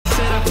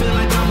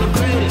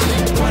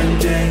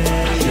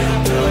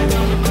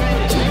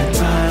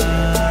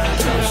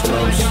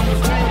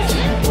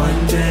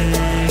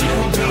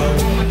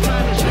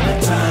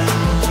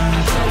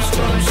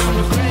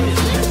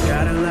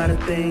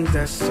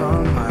that's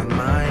on my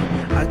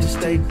mind. I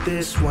just take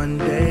this one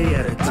day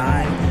at a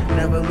time.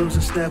 Never lose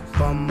a step,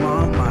 I'm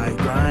on my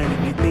grind.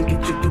 If you think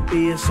it, you could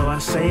be it, so I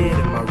say it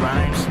in my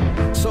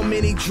rhymes. So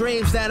many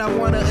dreams that I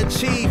wanna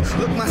achieve.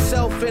 Look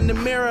myself in the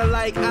mirror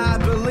like I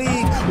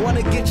believe.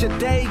 Wanna get your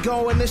day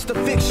going, it's the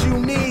fix you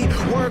need.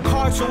 Work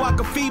hard so I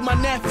can feed my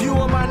nephew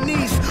or my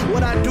niece.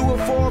 What I do it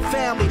for a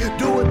family,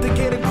 do it to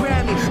get a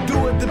Grammy,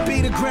 do it to be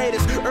the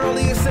greatest,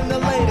 earliest and the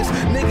latest.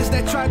 Niggas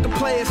that tried to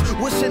play us,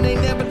 wishing they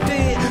never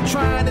did,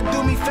 trying to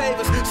do me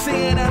favors,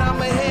 seeing that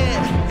I'm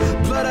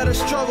ahead. Blood of the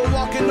struggle,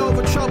 walking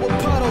over troubled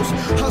puddles.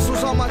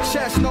 Hustles on my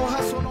chest, no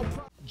hustle, no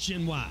problem.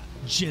 Gen Y,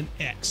 Gen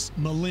X,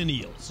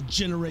 Millennials,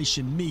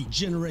 Generation Me,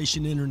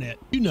 Generation Internet.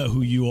 You know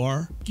who you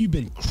are. You've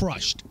been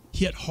crushed,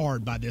 hit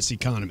hard by this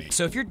economy.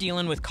 So if you're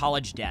dealing with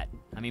college debt,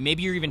 I mean,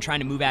 maybe you're even trying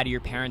to move out of your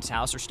parents'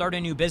 house or start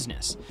a new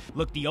business.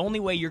 Look, the only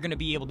way you're going to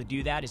be able to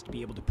do that is to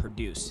be able to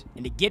produce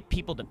and to get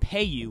people to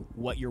pay you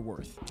what you're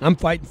worth. I'm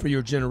fighting for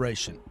your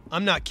generation.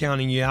 I'm not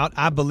counting you out.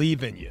 I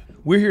believe in you.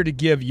 We're here to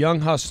give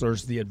young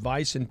hustlers the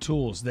advice and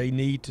tools they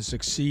need to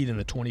succeed in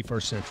the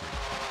 21st century.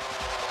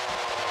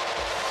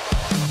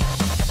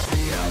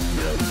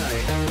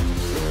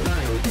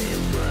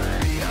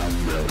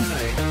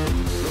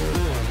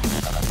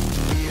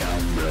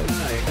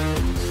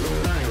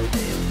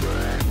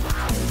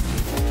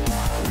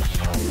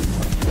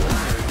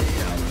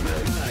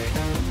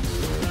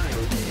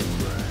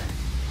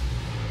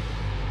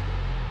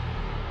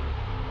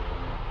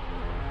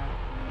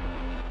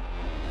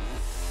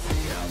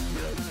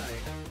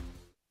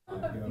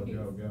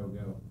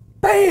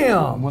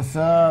 Bam! What's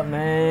up,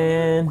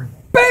 man?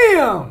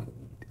 Bam!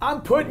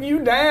 I'm putting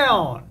you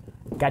down.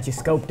 Got you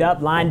scoped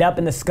up, lined up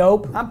in the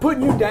scope. I'm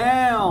putting you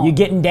down. You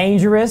getting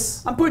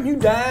dangerous. I'm putting you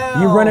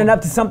down. You running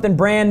up to something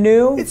brand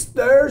new. It's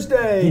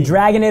Thursday. You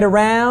dragging it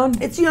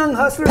around. It's Young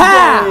Hustler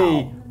Pow!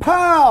 Day.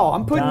 Pow!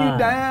 I'm putting Done. you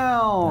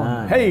down.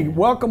 Done. Hey,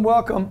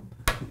 welcome.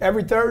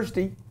 Every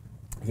Thursday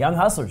Young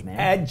Hustlers, man.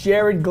 at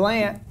Jarrod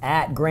Glandt,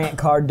 At Grant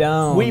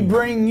Cardone. we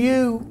bring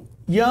you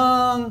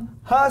young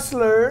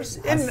hustlers.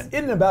 Isn't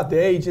it about the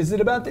age? Is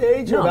it about the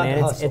age or No, about man,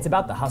 the hustle? it's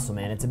about the hustle,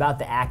 man. It's about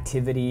the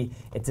activity.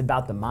 It's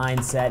about the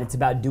mindset. It's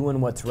about doing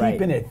what's right.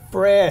 Keeping it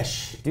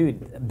fresh.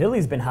 Dude,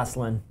 Billy's been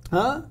hustling.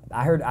 Huh?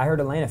 I heard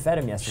Elena fed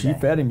him yesterday. She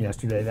fed him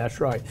yesterday,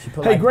 that's right.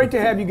 put Hey, like- great to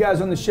have you guys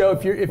on the show.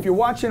 If you're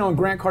watching on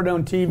Grant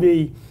Cardone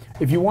TV,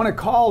 if you want to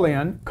call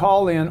in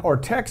or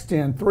text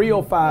in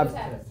 305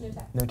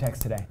 No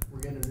text today.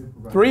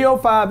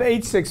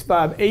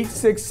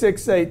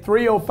 305-865-8668,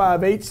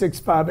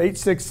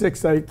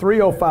 305-865-8668,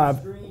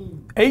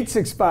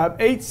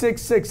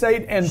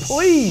 305-865-8668, and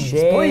please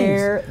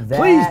Share please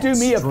that do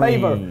me a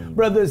favor, stream.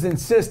 brothers and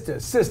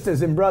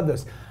sisters and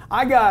brothers.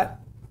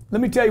 Let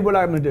me tell you what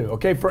I'm going to do,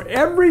 okay? For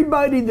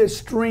everybody that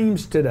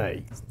streams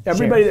today,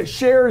 everybody that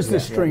shares the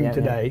stream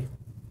today,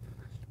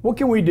 what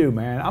can we do,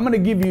 man? I'm going to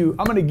give you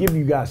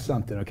guys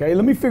something, okay?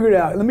 Let me figure it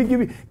out.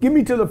 Give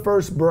me to the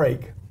first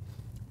break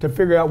to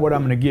figure out what I'm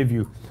going to give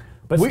you.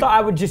 But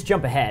I would just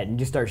jump ahead and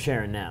just start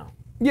sharing now.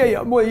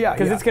 Yeah,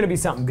 Because it's going to be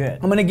something good.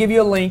 I'm going to give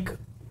you a link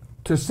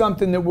to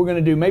something that we're going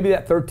to do. Maybe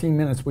that 13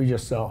 minutes we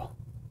just saw.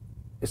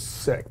 It's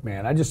sick,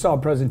 man. I just saw a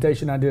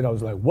presentation I did. I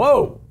was like,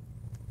 whoa.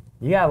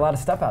 You got a lot of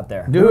stuff out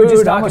there. Dude, we were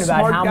just I'm a talking about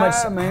smart how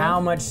guy, man. how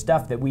much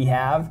stuff that we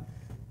have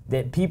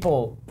that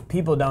people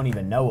don't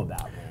even know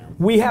about, man.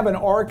 We have an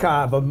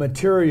archive of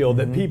material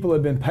that people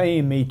have been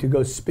paying me to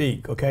go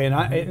speak, okay?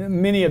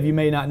 And many of you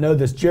may not know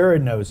this.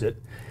 Jarrod knows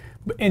it.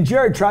 And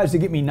Jarrod tries to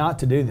get me not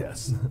to do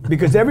this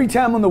because every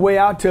time on the way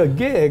out to a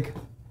gig,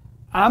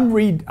 I'm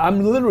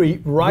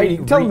literally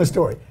writing. Tell them the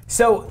story.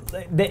 So,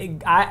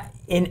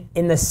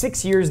 in the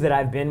 6 years that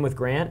I've been with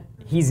Grant,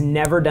 he's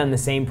never done the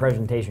same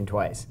presentation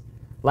twice.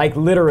 Like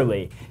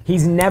literally,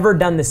 he's never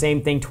done the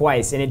same thing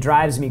twice, and it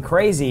drives me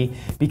crazy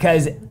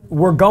because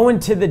we're going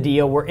to the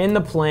deal, we're in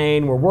the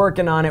plane, we're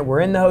working on it,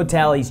 we're in the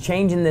hotel, he's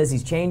changing this,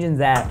 he's changing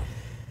that.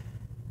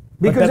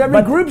 Because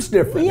every group's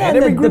different. Yeah,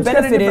 and and the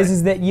benefit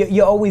is that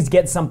you always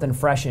get something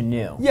fresh and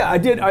new. Yeah, I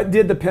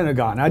did the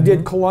Pentagon. I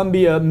did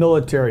Columbia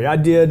Military. I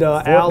did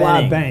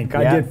Ally Bank.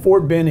 I did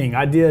Fort Benning.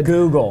 I did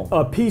Google.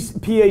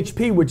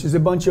 PHP, which is a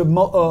bunch of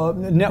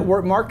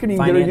network marketing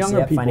that are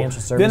younger people.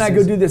 Financial services. Then I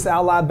go do this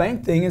Ally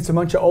Bank thing. It's a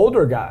bunch of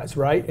older guys,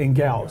 right, and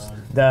gals.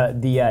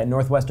 The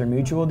Northwestern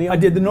Mutual deal? I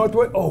did the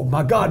Northwest. Oh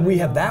my God, we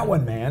have that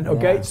one, man.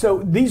 Okay, Yeah.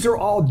 so these are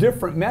all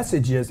different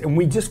messages, and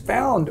we just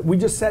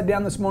sat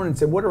down this morning and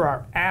said, what are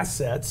our assets?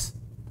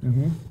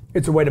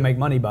 It's a way to make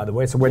money, by the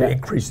way. It's a way to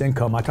increase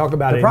income. I talk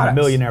about it in the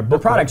Millionaire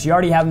book. The products, you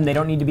already have them. They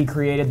don't need to be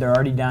created. They're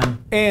already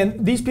done.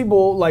 And these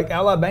people, like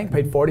Ally Bank,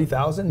 paid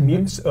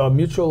 $40,000.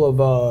 Mutual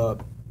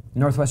of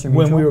Northwestern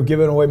Mutual. when we were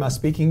giving away my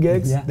speaking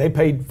gigs, Yeah. they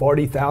paid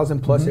 $40,000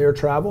 plus air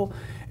travel.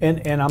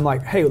 And I'm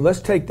like, hey, let's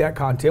take that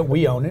content.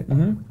 We own it.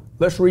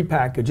 Let's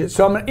repackage it.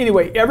 So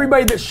anyway,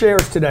 everybody that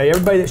shares today,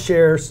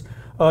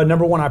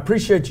 number one, I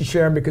appreciate you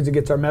sharing because it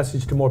gets our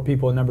message to more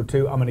people. And number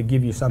two, I'm going to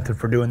give you something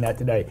for doing that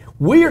today.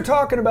 We are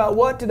talking about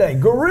what today?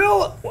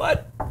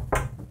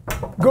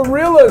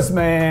 Gorillas,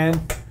 man.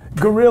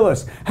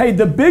 Gorillas. Hey,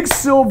 the big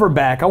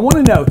silverback. I want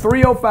to know.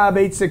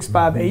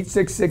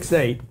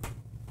 305-865-8668.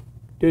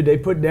 Dude, they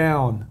put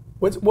down.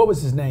 What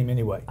was his name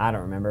anyway? I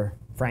don't remember.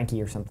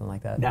 Frankie or something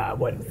like that. Nah, it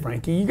wasn't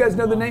Frankie. You guys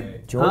know the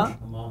name? George? Huh?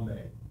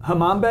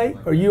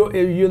 Hamambe? Are you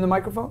in the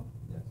microphone?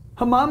 Yes.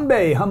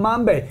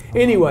 Hamambe.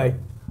 Anyway,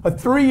 a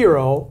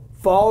 3-year-old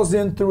falls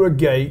in through a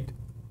gate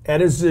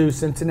at a zoo,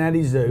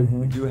 Cincinnati Zoo.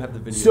 We do have the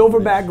video.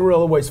 Silverback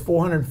gorilla weighs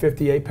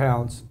 458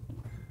 pounds.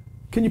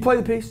 Can you play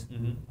the piece?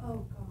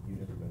 Oh, God.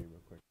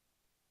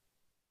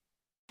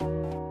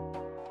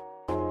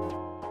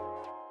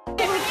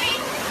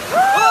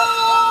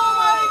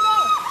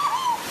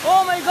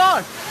 Oh my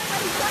God!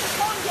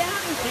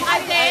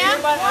 Isaiah?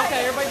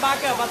 Everybody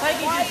back up. I think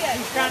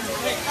he's trying to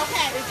take.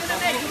 Okay.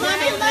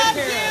 Mommy loves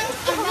you.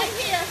 I'm right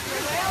here.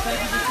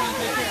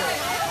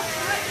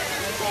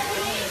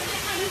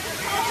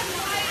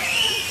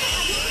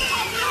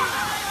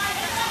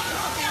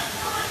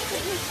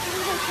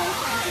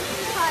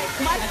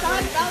 My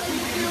son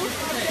values you.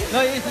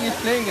 No, he's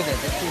playing with it.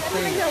 He's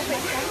playing.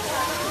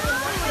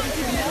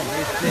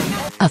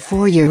 A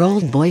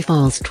 4-year-old boy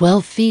falls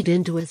 12 feet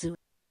into a zoo.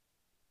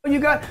 You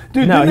got,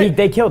 dude. No,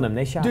 they killed him.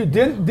 They shot him.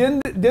 Dude,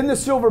 then the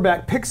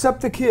silverback picks up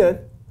the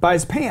kid by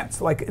his pants,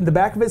 like in the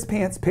back of his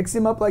pants, picks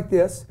him up like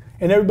this,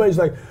 and everybody's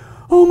like,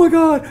 "Oh my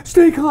God,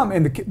 stay calm!"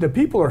 And the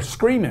people are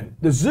screaming.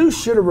 The zoo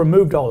should have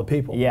removed all the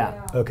people.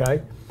 Yeah.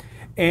 Okay.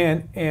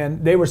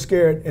 And they were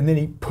scared, and then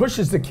he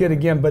pushes the kid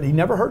again, but he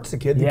never hurts the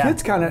kid. The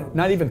kid's kind of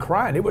not even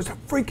crying. It was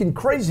freaking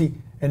crazy.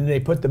 And then they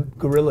put the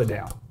gorilla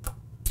down.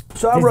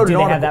 So I wrote an article. Did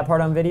they have that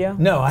part on video?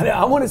 No,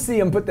 I want to see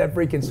him put that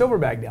freaking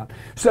silverback down.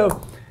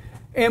 So,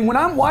 and when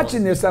I'm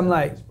watching this, I'm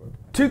like,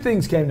 two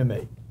things came to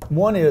me.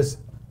 One is,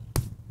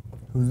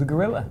 who's the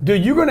gorilla?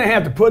 Dude, you're going to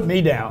have to put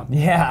me down.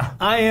 Yeah.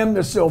 I am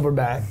the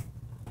silverback.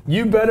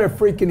 You better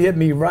freaking hit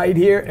me right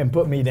here and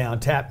put me down,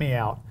 tap me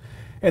out.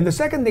 And the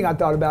second thing I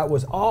thought about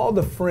was all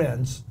the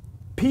friends,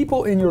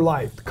 people in your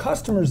life,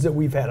 customers that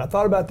we've had. I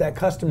thought about that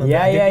customer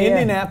back in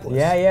Indianapolis.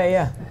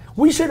 Yeah.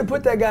 We should have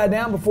put that guy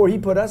down before he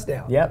put us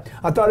down. Yep.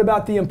 I thought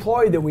about the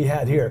employee that we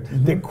had here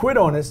that quit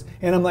on us,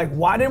 and I'm like,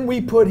 why didn't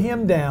we put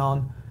him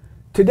down?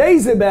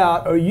 Today's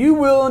about, are you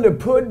willing to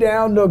put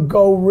down the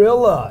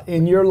gorilla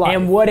in your life?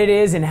 And what it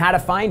is and how to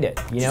find it.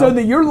 You know? So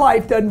that your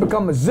life doesn't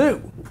become a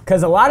zoo.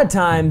 Because a lot of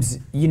times,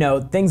 you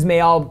know, things may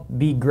all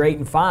be great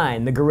and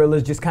fine. The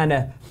gorilla's just kind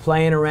of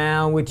playing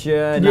around with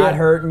you, not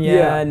hurting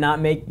you,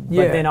 not make.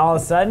 But then all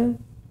of a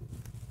sudden,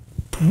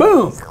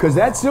 boom! Because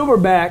that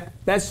silverback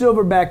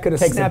could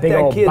have takes snapped a big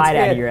that old kid's bite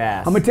head. out of your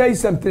ass. I'm gonna tell you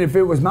something. If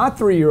it was my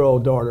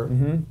 3-year-old daughter,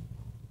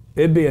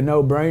 it'd be a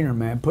no-brainer,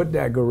 man. Put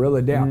that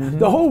gorilla down.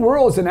 The whole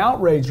world's in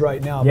outrage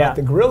right now about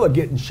the gorilla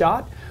getting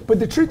shot. But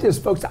the truth is,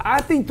 folks,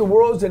 I think the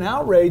world's in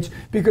outrage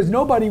because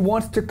nobody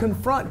wants to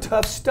confront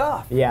tough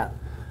stuff. Yeah.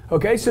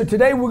 Okay, so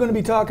today we're going to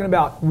be talking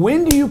about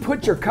when do you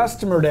put your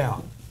customer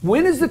down?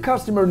 When is the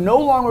customer no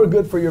longer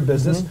good for your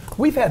business?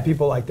 We've had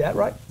people like that,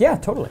 right? Yeah,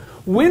 totally.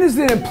 When is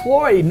the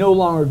employee no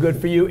longer good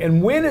for you?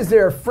 And when is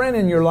there a friend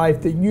in your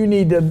life that you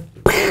need to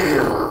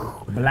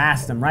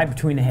blast them right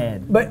between the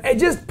head? But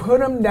just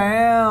put them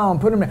down.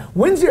 Put them down.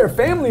 When's there a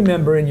family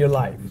member in your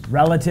life?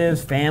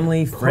 Relatives,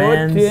 family,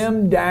 friends. Put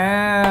them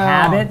down.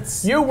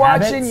 Habits. You're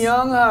watching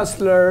Young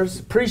Hustlers.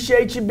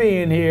 Appreciate you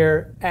being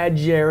here at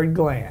Jarrod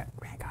Glandt.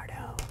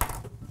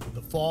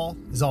 The fall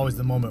is always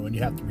the moment when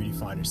you have to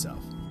redefine yourself.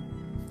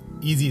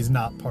 Easy is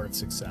not part of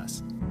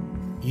success.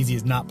 Easy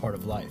is not part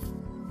of life.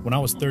 When I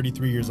was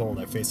 33 years old,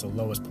 I faced the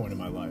lowest point in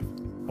my life.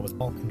 I was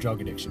in drug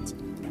addictions.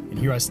 And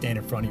here I stand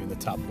in front of you in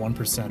the top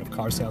 1% of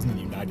car salesmen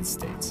in the United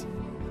States.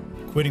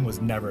 Quitting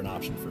was never an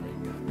option for me.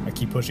 I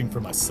keep pushing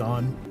for my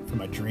son, for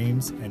my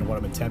dreams, and what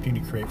I'm attempting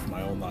to create for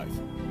my own life.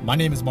 My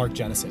name is Mark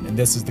Jennison, and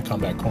this is the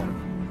Comeback Corner.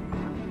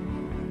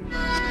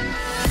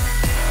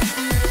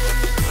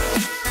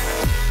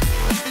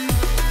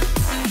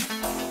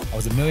 I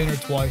was a millionaire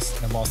twice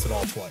and lost it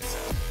all twice.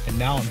 And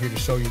now I'm here to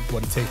show you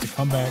what it takes to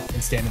come back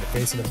and stand in the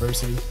face of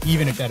adversity,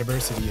 even if that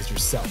adversity is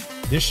yourself.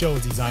 This show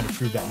is designed to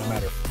prove that no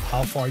matter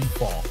how far you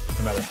fall,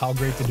 no matter how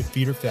great the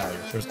defeat or failure,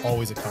 there's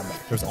always a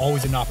comeback. There's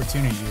always an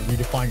opportunity to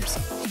redefine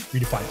yourself,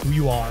 redefine who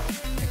you are,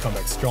 and come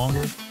back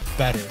stronger,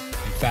 better,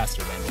 and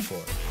faster than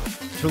before.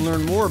 To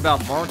learn more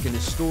about Mark and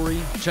his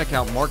story, check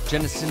out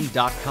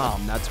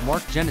markjennison.com. That's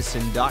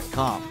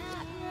markjennison.com.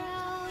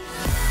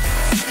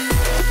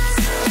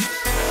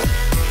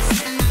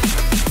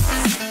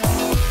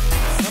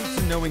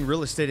 Knowing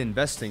real estate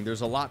investing,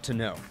 there's a lot to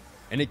know,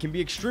 and it can be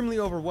extremely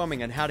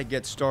overwhelming on how to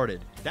get started.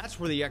 That's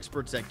where the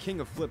experts at King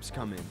of Flips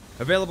come in.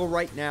 Available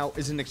right now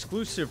is an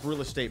exclusive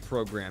real estate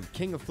program,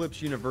 King of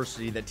Flips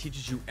University, that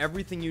teaches you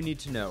everything you need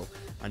to know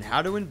on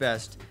how to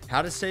invest,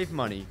 how to save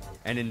money,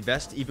 and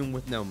invest even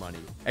with no money.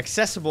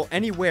 Accessible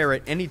anywhere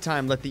at any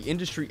time, let the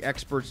industry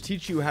experts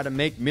teach you how to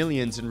make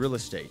millions in real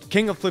estate.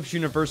 King of Flips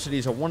University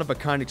is a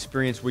one-of-a-kind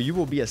experience where you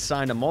will be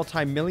assigned a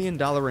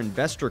multi-million-dollar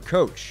investor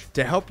coach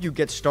to help you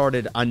get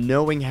started on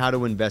knowing how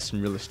to invest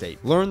in real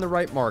estate. Learn the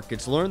right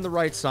markets, learn the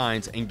right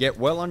signs, and get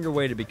well on your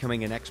way to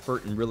becoming an an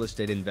expert in real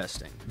estate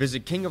investing.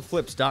 Visit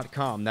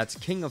kingofflips.com. That's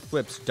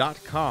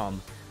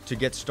kingofflips.com to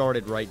get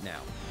started right now.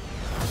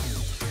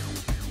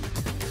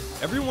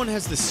 Everyone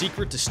has the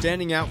secret to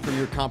standing out from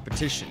your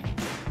competition.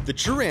 The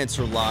true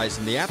answer lies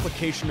in the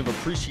application of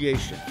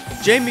appreciation.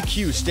 Jay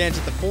McHugh stands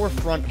at the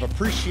forefront of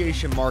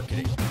appreciation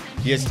marketing.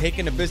 He has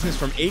taken a business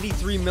from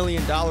 $83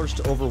 million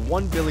to over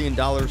 $1 billion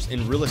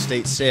in real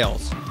estate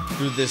sales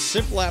through this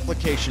simple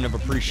application of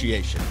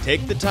appreciation.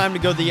 Take the time to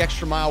go the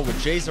extra mile with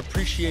Jay's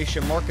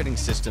appreciation marketing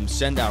system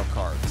send-out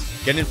cards.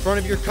 Get in front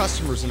of your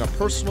customers in a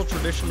personal,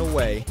 traditional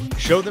way,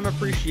 show them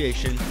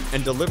appreciation,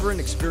 and deliver an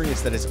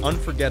experience that is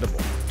unforgettable.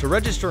 To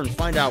register and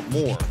find out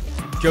more,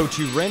 go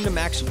to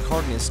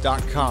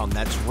randomactsofcardness.com.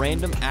 That's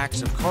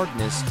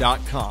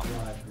randomactsofcardness.com.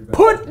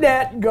 Put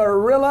that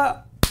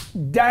gorilla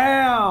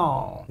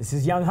down. This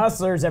is Young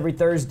Hustlers. Every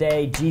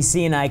Thursday,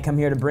 GC and I come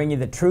here to bring you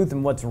the truth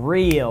and what's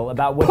real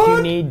about what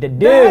you need to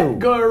do. That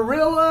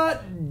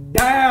gorilla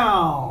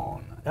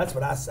down. That's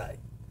what I say.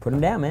 Put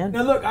him down, man.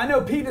 Now look, I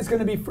know Pete is going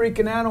to be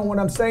freaking out on what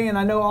I'm saying.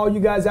 I know all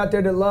you guys out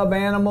there that love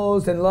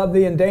animals and love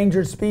the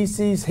endangered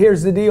species.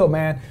 Here's the deal,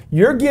 man.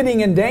 You're getting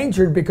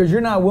endangered because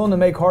you're not willing to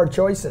make hard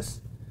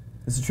choices.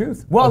 It's the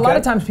truth. Well, a lot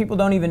of times people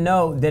don't even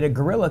know that a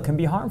gorilla can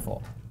be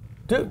harmful.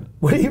 Dude,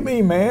 what do you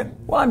mean, man?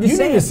 Well, I'm just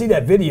saying. You need to see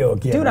that video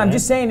again. Dude, man. I'm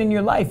just saying in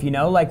your life, you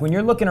know, like when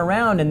you're looking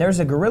around and there's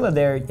a gorilla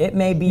there, it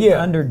may be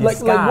under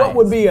disguise. Like what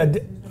would be a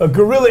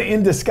gorilla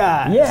in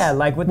disguise? Yeah,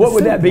 like with what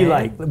would suit, that be man.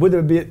 like? Would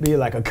it be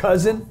like a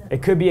cousin?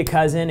 It could be a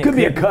cousin. It could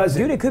be a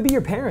cousin. Dude, it could be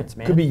your parents,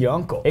 man. It could be your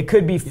uncle. It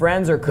could be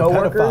friends or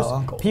coworkers. pedophile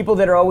uncle. People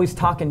that are always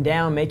talking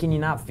down, making you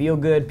not feel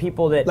good.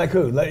 People that... Like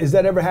who? Is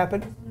that ever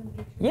happened?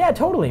 Yeah,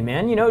 totally,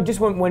 man. You know, just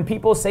when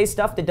people say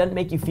stuff that doesn't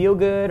make you feel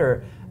good,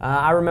 or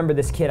I remember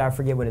this kid, I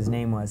forget what his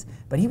name was,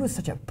 but he was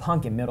such a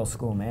punk in middle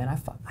school, man. I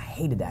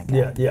hated that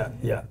guy.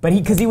 Yeah. But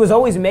because he was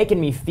always making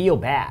me feel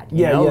bad.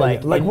 You know?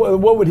 Like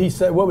what would he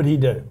say? What would he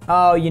do?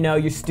 Oh, you know,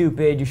 you're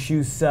stupid, your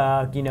shoes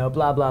suck, you know,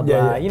 blah, blah,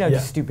 blah. You know,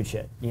 just stupid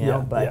shit, you know?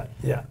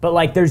 But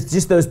like, there's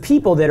just those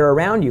people that are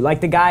around you.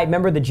 Like the guy,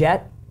 remember the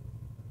jet?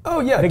 Oh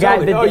yeah, the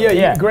totally.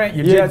 guy. Grant,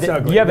 your jet's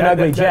ugly. You have an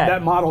ugly jet.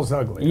 That model's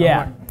ugly.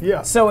 Yeah.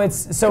 Yeah. So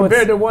it's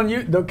compared to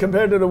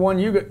the one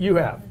you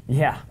have.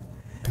 Yeah.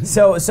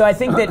 So I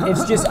think that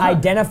it's just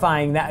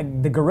identifying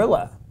the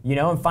gorilla, you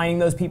know, and finding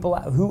those people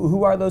out.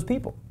 Who are those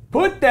people?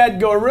 Put that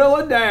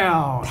gorilla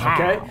down. Pow.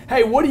 Okay.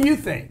 Hey, what do you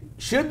think?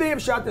 Should they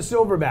have shot the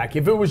silverback?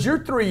 If it was your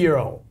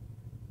 3-year-old,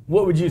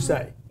 what would you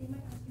say?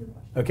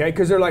 Okay,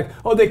 because they're like,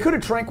 oh, they could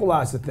have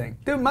tranquilized the thing.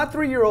 Dude, my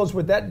 3-year-old's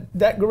with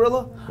that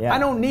gorilla. Yeah. I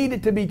don't need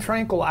it to be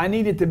tranquil. I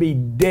need it to be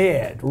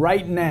dead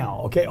right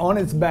now, okay, on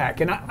its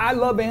back. And I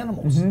love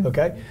animals,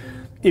 okay?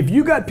 If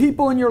you got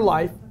people in your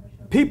life,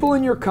 people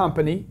in your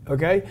company,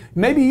 okay?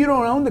 Maybe you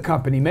don't own the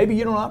company. Maybe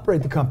you don't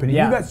operate the company.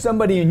 Yeah. You got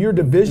somebody in your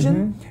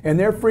division, and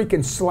they're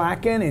freaking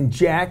slacking and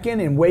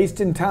jacking and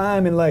wasting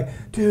time and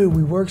like, dude,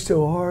 we work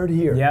so hard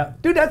here. Yeah.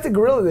 Dude, that's a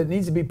gorilla that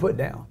needs to be put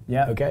down.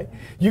 Yeah. Okay?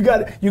 You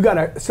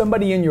got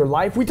somebody in your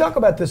life. We talk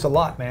about this a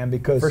lot, man,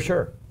 because for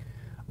sure.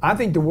 I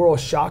think the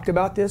world's shocked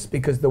about this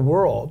because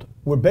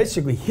we're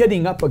basically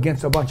hitting up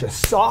against a bunch of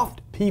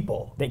soft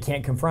people. They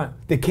can't confront.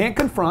 They can't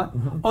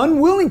confront,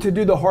 unwilling to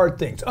do the hard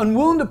things,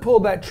 unwilling to pull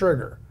that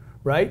trigger,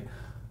 right?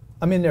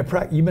 I'm in there,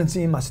 you've been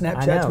seeing my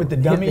Snapchats with the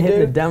dummy, hit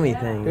dude? the dummy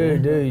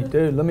thing.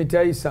 Dude, let me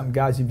tell you something,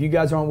 guys. If you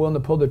guys aren't willing to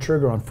pull the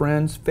trigger on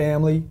friends,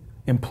 family,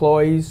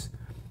 employees,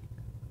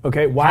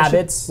 okay, why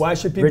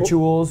should people...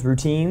 Rituals,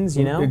 routines,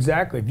 you know?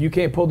 Exactly. If you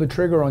can't pull the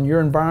trigger on your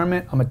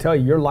environment, I'm going to tell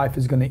you, your life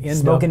is going to end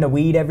Smoking the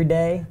weed every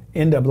day.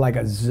 End up like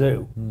a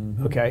zoo,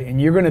 okay?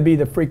 And you're going to be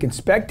the freaking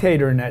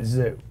spectator in that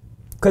zoo.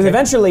 Because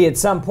eventually, at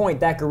some point,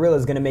 that gorilla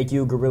is going to make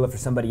you a gorilla for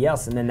somebody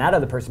else, and then that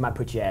other person might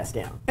put your ass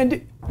down.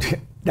 And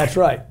that's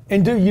right.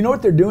 And dude, you know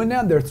what they're doing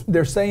now?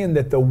 They're saying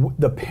that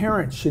the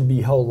parents should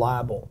be held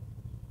liable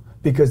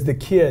because the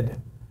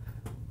kid...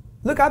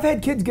 Look, I've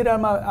had kids get out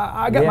of my...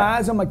 I got my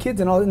eyes on my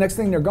kids, and all the next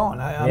thing they're gone.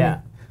 I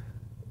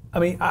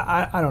mean,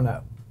 I don't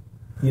know.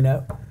 You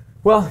know?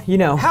 Well, you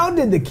know... How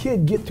did the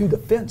kid get through the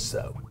fence,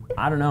 though?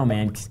 I don't know,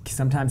 man.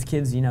 Sometimes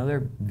kids, you know,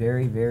 they're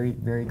very, very,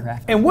 very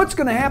crafty. And what's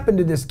going to happen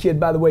to this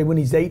kid, by the way, when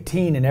he's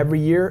 18, and every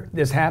year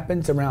this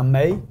happens around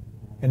May,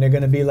 and they're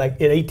going to be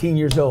like, at 18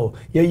 years old,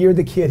 yeah, you're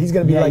the kid. He's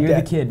going to be like that. Yeah,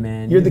 you're the kid,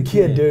 man. You're the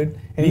kid, dude.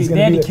 And he's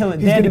going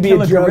to be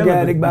a drug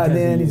addict by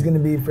then. He's going to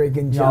be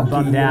freaking junkie.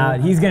 All bummed out.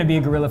 He's going to be a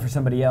gorilla for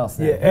somebody else.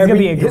 Yeah, he's going to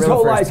be a gorilla his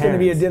whole for life's going to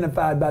be parents.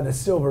 identified by the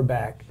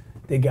silverback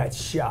that got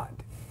shot,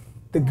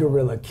 the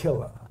gorilla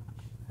killer.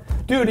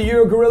 Dude, are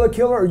you a gorilla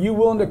killer? Are you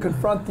willing to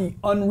confront the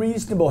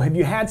unreasonable? Have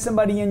you had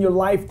somebody in your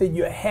life that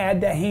you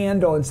had to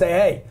handle and say,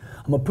 hey,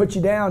 I'm going to put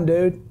you down,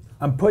 dude.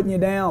 I'm putting you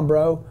down,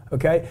 bro,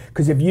 okay?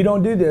 Because if you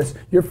don't do this,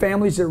 your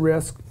family's at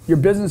risk, your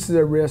business is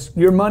at risk,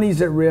 your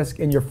money's at risk,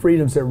 and your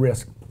freedom's at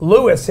risk.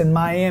 Lewis in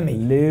Miami.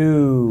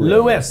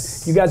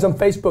 Lewis. You guys on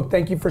Facebook,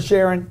 thank you for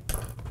sharing.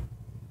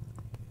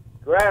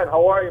 Grant,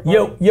 how are you,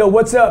 buddy? Yo,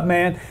 what's up,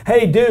 man?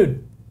 Hey,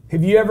 dude,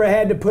 have you ever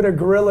had to put a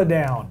gorilla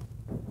down?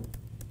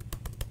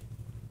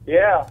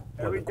 Yeah,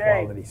 every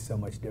day. The quality's so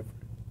much different.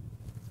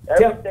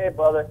 Every day,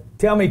 brother.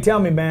 Tell me,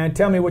 man.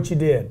 Tell me what you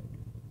did.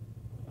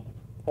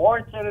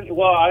 Fortunately,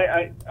 well,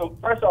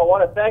 first of all, I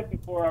want to thank you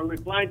for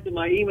replying to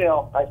my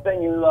email I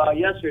sent you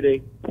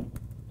yesterday.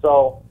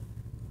 So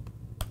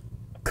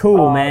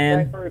cool,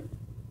 man.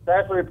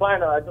 Thanks for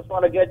replying. I just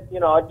want to get,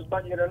 I just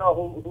want you to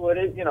know who it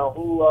is,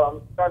 who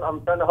I'm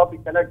trying to help you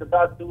connect the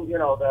dots to,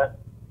 that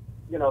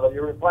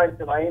you're replying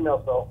to my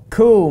email. So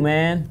cool,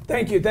 man.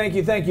 Thank you,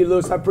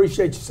 Lewis. I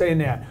appreciate you saying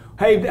that.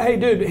 Hey,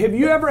 dude, have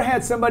you ever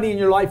had somebody in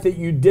your life that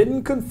you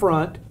didn't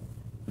confront?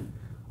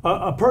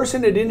 A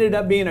person that ended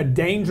up being a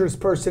dangerous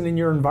person in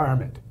your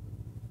environment?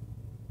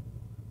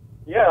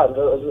 Yeah.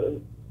 To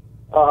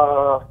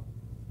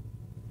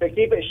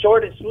keep it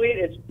short and sweet,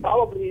 it's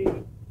probably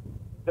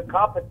the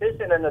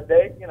competition and the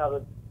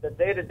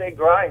day-to-day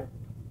grind.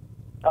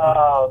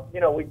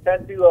 We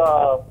tend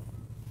to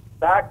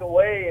back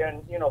away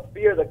and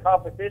fear the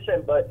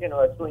competition, but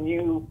it's when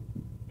you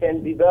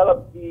can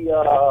develop the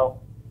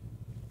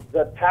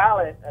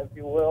talent, as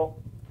you will,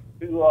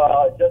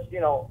 to just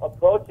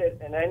approach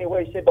it in any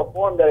way, shape, or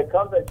form that it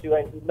comes at you,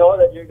 and know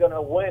that you're gonna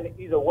win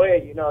either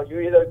way.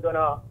 You're either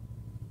gonna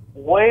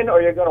win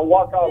or you're gonna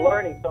walk out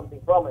learning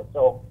something from it.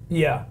 So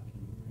yeah.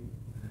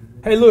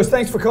 Hey, Lewis,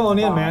 thanks for calling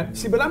in, man.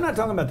 See, but I'm not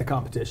talking about the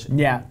competition.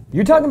 Yeah,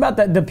 you're talking about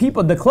the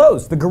people, the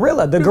clothes, the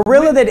gorilla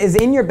that is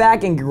in your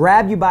back and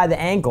grab you by the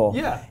ankle,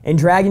 and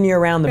dragging you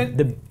around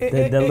the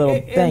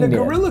little thing. And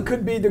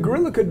the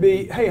gorilla could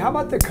be, hey, how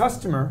about the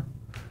customer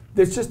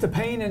that's just a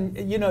pain and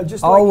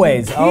just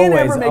always, like you can't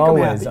ever make them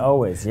happy.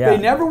 Always, yeah. They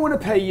never want to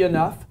pay you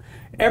enough.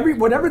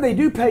 Whatever they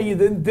do pay you,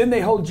 then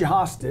they hold you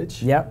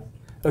hostage. Yep.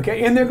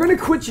 Okay, and they're going to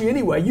quit you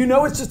anyway.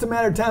 It's just a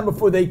matter of time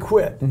before they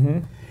quit. Mm-hmm.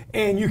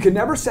 And you can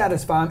never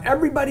satisfy them.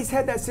 Everybody's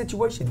had that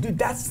situation. Dude,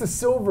 that's the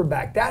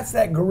silverback. That's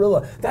that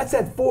gorilla. That's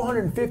that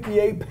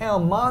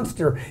 458-pound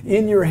monster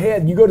in your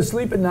head. You go to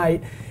sleep at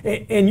night,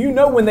 and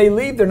when they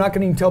leave, they're not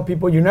going to even tell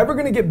people. You're never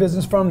going to get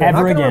business from them.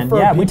 Ever again.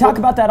 Yeah, we talk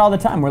about that all the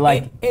time. We're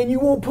like... And you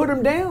won't put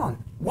them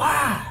down.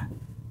 Why?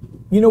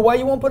 You know why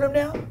you won't put them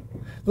down?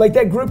 Like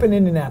that group in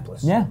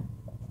Indianapolis. Yeah.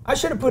 I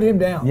should have put him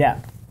down. Yeah.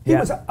 He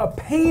was a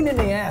pain in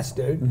the ass,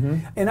 dude. Mm-hmm.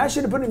 And I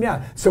should have put him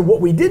down. So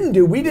what we didn't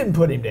do, we didn't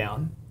put him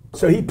down.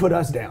 So he put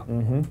us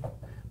down,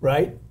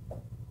 right?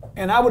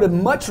 And I would have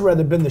much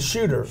rather been the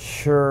shooter,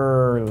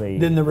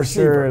 than the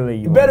receiver.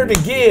 Surely, better to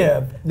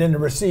give than to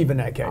receive in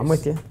that case. I'm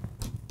with you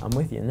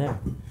in there.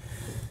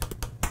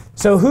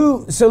 So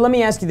let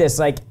me ask you this: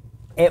 like,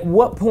 at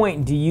what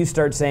point do you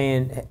start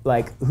saying,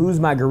 like, who's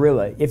my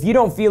gorilla? If you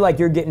don't feel like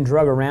you're getting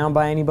drug around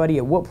by anybody,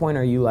 at what point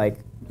are you like,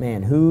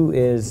 man, who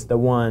is the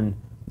one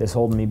that's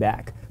holding me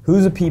back?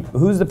 Who's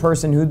the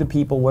person? Who are the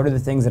people? What are the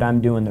things that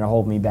I'm doing that are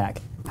holding me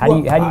back? How do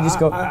you just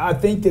go? I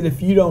think that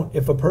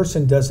if a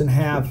person doesn't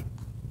have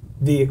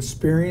the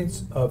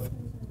experience of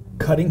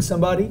cutting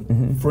somebody,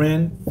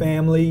 friend,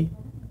 family,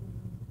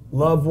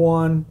 loved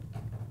one,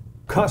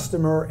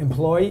 customer,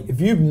 employee,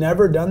 if you've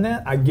never done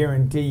that, I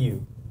guarantee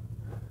you,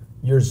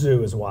 your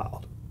zoo is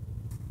wild.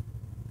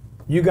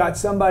 You got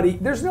somebody,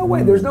 there's no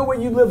way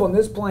you live on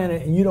this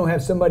planet and you don't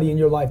have somebody in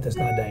your life that's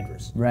not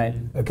dangerous. Right.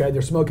 Okay,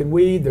 they're smoking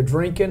weed, they're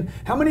drinking.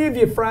 How many of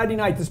you Friday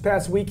night this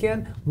past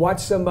weekend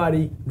watched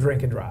somebody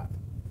drink and drive?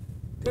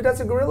 Dude,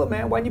 that's a gorilla,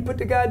 man. Why'd you put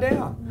the guy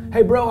down?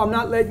 Hey, bro, I'm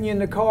not letting you in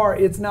the car.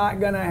 It's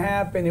not going to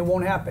happen. It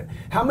won't happen.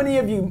 How many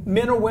of you,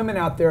 men or women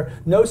out there,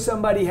 know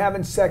somebody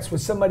having sex with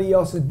somebody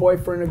else's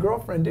boyfriend or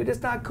girlfriend? Dude,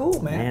 it's not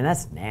cool, man. Man,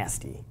 that's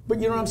nasty. But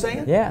you know what I'm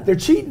saying? Yeah. They're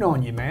cheating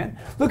on you, man.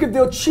 Look, if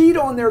they'll cheat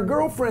on their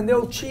girlfriend,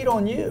 they'll cheat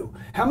on you.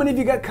 How many of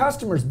you got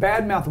customers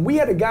bad-mouthing? We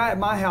had a guy at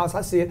my house,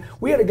 I see it.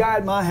 We had a guy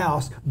at my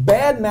house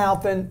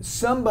bad-mouthing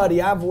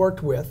somebody I've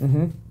worked with.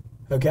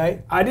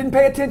 Okay? I didn't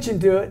pay attention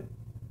to it.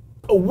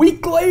 A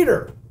week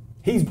later,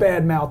 he's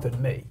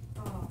bad-mouthing me.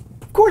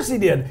 Of course he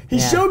did. He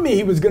showed me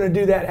he was going to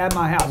do that at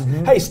my house.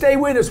 Hey, stay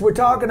with us. We're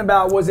talking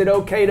about, was it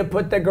okay to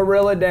put the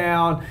gorilla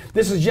down?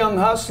 This is Young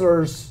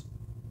Hustlers.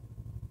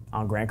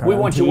 On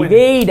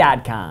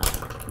GrantCardoneTV.com.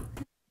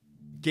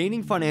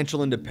 Gaining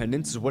financial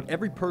independence is what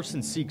every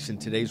person seeks in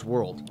today's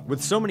world.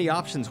 With so many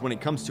options when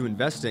it comes to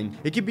investing,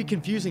 it can be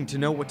confusing to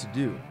know what to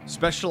do.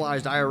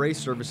 Specialized IRA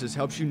Services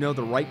helps you know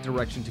the right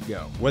direction to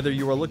go. Whether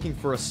you are looking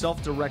for a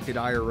self-directed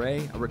IRA,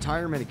 a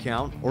retirement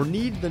account, or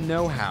need the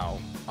know-how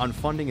on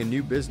funding a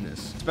new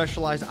business,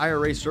 Specialized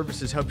IRA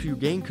Services helps you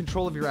gain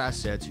control of your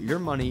assets, your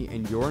money,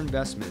 and your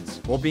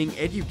investments while being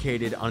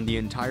educated on the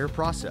entire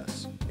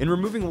process. In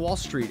removing Wall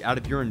Street out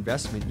of your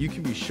investment, you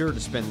can be sure to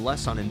spend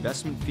less on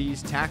investment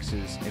fees,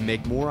 taxes, and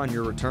make more on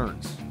your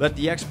returns. Let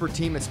the expert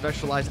team at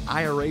Specialized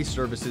IRA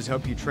Services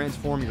help you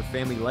transform your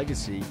family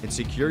legacy and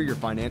secure your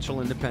financial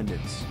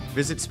independence.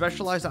 Visit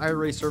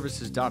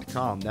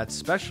SpecializedIRAServices.com.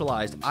 That's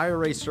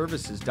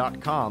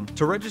SpecializedIRAServices.com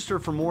to register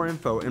for more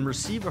info and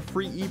receive a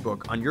free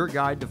ebook on your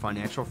guide to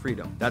financial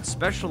freedom. That's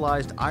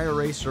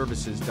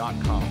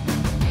SpecializedIRAServices.com.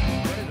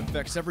 Credit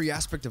affects every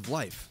aspect of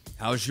life.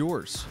 How's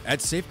yours? At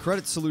Safe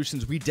Credit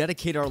Solutions, we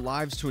dedicate our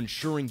lives to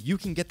ensuring you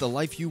can get the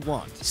life you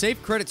want.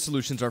 Safe Credit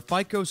Solutions are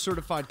FICO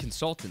certified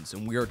consultants,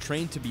 and we are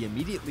trained to be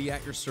immediately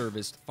at your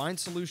service to find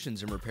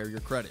solutions and repair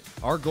your credit.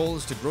 Our goal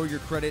is to grow your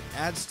credit,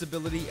 add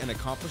stability, and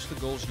accomplish the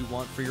goals you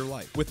want for your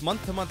life. With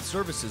month-to-month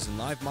services and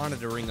live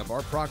monitoring of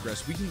our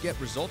progress, we can get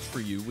results for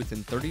you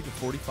within 30 to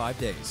 45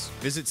 days.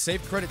 Visit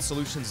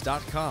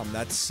safecreditsolutions.com.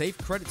 That's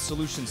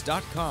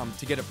safecreditsolutions.com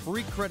to get a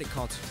free credit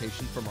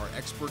consultation from our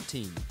expert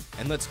team.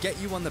 And let's get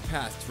you on the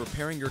path to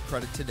repairing your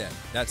credit today.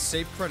 That's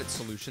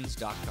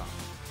safecreditsolutions.com.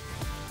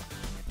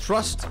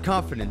 Trust,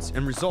 confidence,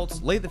 and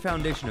results lay the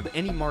foundation of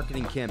any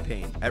marketing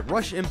campaign. At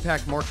Rush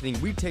Impact Marketing,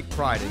 we take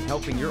pride in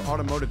helping your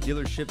automotive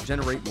dealership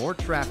generate more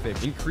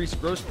traffic, increase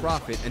gross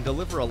profit, and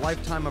deliver a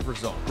lifetime of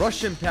results.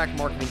 Rush Impact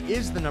Marketing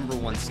is the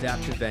 #1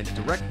 staffed event,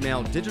 direct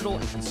mail, digital,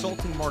 and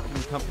consulting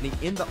marketing company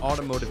in the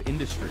automotive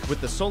industry,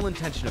 with the sole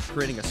intention of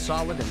creating a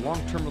solid and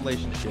long-term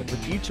relationship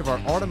with each of our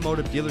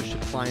automotive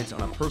dealership clients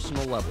on a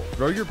personal level.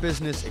 Grow your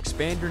business,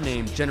 expand your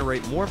name,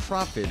 generate more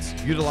profits,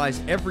 utilize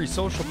every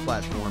social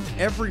platform,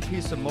 every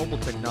piece of mobile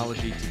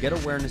technology to get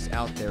awareness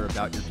out there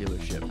about your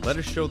dealership. Let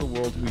us show the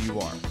world who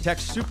you are.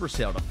 Text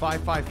SuperSale to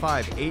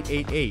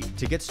 555-888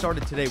 to get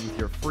started today with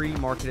your free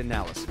market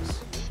analysis.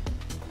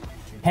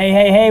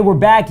 Hey, we're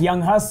back,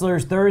 Young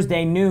Hustlers,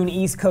 Thursday noon,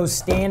 East Coast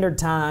Standard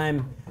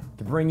Time,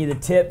 to bring you the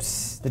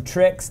tips, the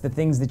tricks, the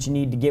things that you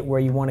need to get where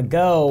you want to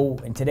go.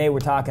 And today we're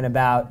talking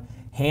about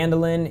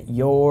handling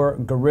your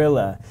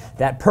gorilla.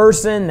 That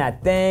person,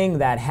 that thing,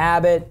 that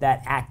habit,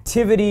 that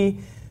activity,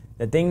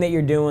 the thing that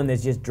you're doing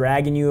that's just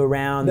dragging you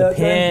around the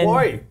pin. The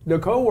employee, the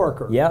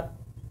coworker. Yep.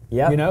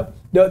 You know,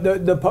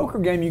 the poker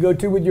game you go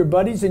to with your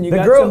buddies and you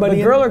got somebody.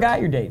 The girl or guy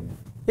you're dating.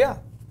 Yeah.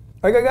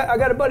 I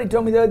got a buddy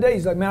told me the other day,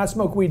 he's like, man, I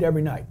smoke weed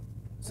every night.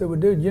 I said, well,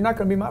 dude, you're not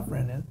going to be my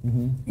friend then.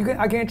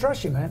 I can't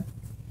trust you, man.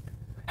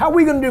 How are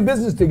we going to do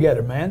business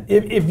together, man?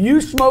 If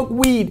you smoke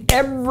weed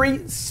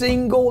every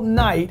single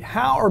night,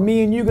 how are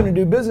me and you going to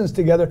do business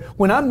together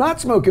when I'm not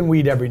smoking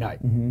weed every night?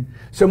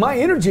 So my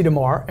energy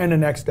tomorrow and the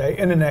next day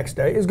and the next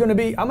day is going to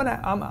be,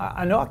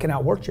 I know I can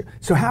outwork you.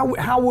 So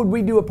how would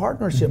we do a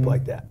partnership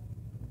like that?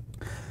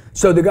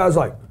 So the guy's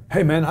like,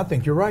 hey man, I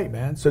think you're right,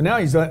 man. So now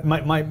he's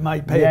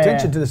might pay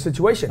attention to the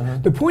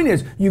situation. The point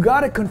is, you got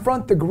to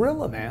confront the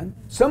gorilla, man.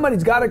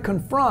 Somebody's got to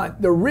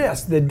confront the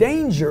risk, the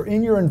danger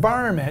in your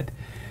environment.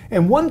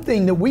 And one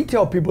thing that we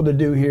tell people to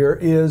do here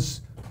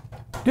is,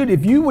 dude,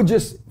 if you would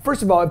just,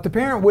 first of all, if the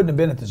parent wouldn't have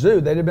been at the zoo,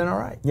 they'd have been all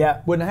right.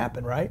 Yeah. Wouldn't have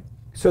happened, right?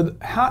 So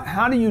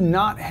how do you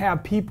not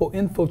have people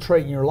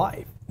infiltrating your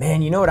life?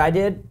 Man, you know what I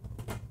did?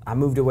 I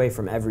moved away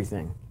from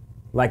everything.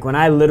 Like when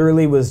I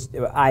literally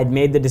I'd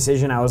made the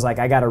decision, I was like,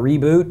 I got to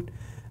reboot.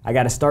 I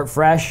got to start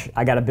fresh.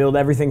 I got to build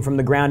everything from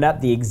the ground up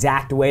the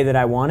exact way that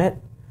I want it.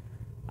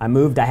 I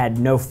moved. I had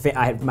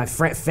my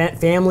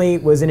family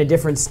was in a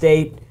different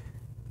state.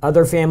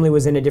 Other family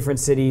was in a different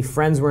city.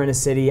 Friends were in a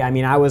city. I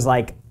mean, I was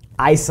like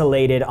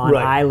isolated on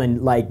an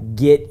island. Like,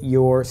 get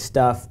your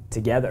stuff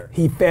together.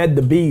 He fed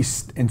the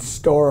beast and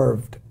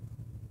starved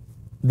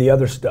the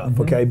other stuff.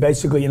 Okay,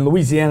 basically in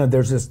Louisiana,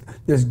 there's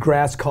this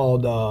grass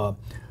called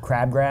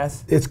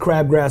crabgrass. It's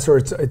crabgrass, or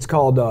it's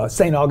called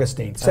St.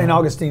 Augustine. St.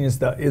 Augustine is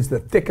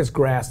the thickest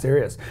grass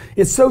there is.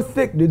 It's so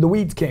thick, dude, the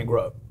weeds can't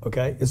grow.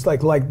 Okay, it's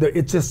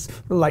it's just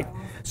like,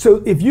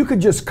 so if you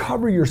could just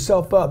cover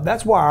yourself up,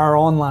 that's why our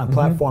online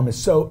platform is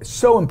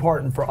so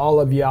important for all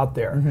of you out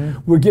there.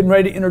 We're getting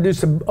ready to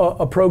introduce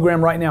a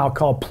program right now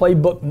called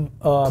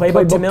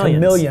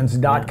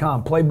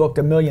Playbook2Millions.com.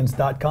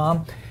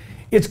 Playbook2Millions.com.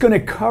 It's going to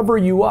cover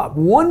you up.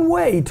 One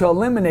way to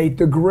eliminate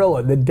the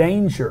gorilla, the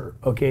danger,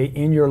 okay,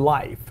 in your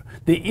life,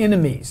 the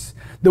enemies.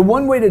 The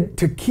one way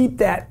to keep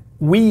that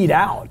weed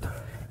out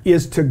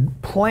is to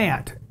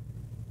plant,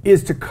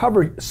 is to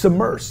cover,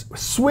 submerge,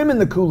 swim in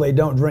the Kool-Aid,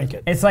 don't drink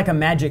it. It's like a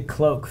magic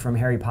cloak from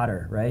Harry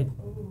Potter, right?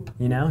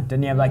 You know,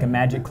 didn't he have like a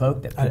magic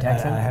cloak that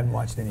protects him? I haven't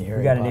watched any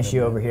Harry Potter. We got an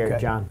issue over here, okay.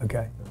 John.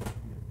 Okay,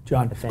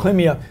 John, clean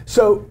me up.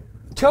 So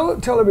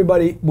tell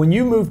everybody, when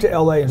you moved to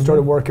LA and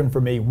started working for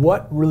me,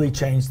 what really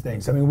changed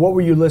things? I mean, what were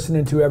you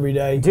listening to every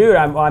day? Dude,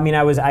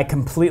 I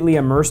completely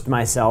immersed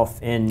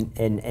myself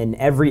in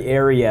every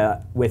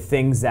area with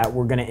things that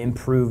were going to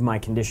improve my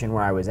condition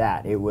where I was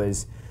at. It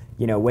was,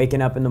 you know,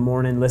 waking up in the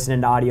morning,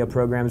 listening to audio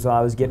programs while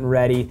I was getting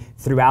ready,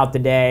 throughout the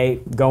day,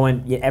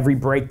 every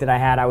break that I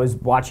had, I was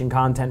watching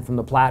content from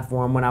the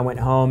platform. When I went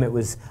home, it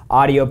was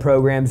audio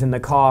programs in the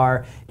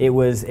car. It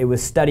was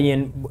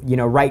studying, you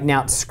know, writing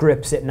out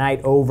scripts at night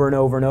over and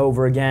over and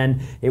over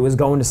again. It was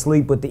going to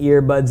sleep with the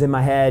earbuds in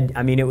my head.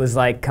 I mean, it was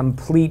like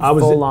complete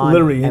full-on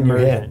literally immersion. In your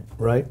head,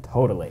 right?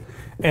 Totally.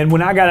 And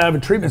when I got out of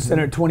a treatment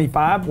center at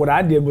 25, what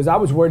I did was I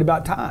was worried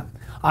about time.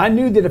 I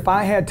knew that if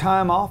I had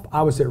time off,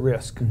 I was at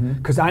risk.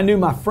 Because I knew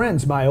my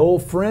friends, my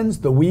old friends,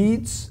 the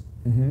weeds,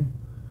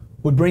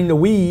 would bring the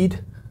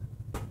weed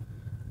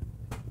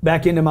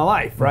back into my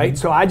life, right?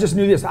 So I just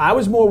knew this. I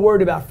was more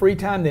worried about free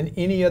time than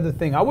any other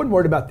thing. I wasn't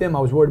worried about them, I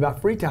was worried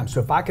about free time. So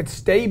if I could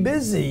stay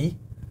busy,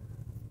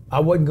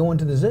 I wasn't going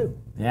to the zoo.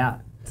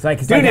 Yeah.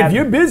 It's Dude, like if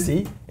you're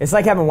busy. It's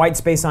like having white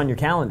space on your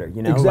calendar,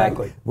 you know?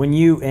 Exactly. Like when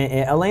you,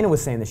 and Elena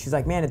was saying this, she's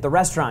like, man, at the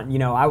restaurant, you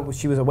know,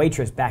 she was a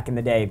waitress back in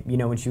the day, you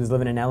know, when she was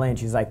living in LA, and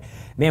she's like,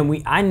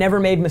 man, I never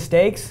made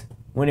mistakes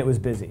when it was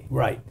busy.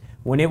 Right.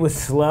 When it was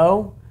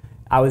slow,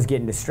 I was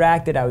getting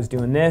distracted, I was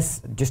doing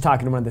this. Just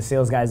talking to one of the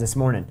sales guys this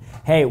morning.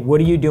 Hey,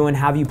 what are you doing?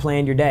 How have you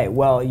planned your day?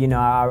 Well, you know,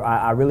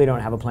 I really don't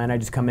have a plan. I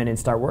just come in and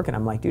start working.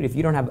 I'm like, dude, if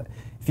you don't have,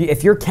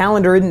 if your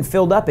calendar isn't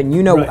filled up and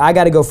you know I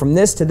got to go from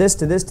this to this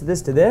to this to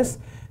this to this,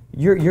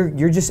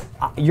 you're just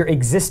you're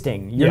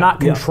existing. You're not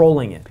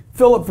controlling it.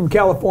 Philip from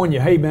California.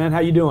 Hey man, how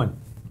you doing?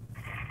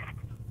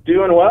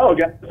 Doing well,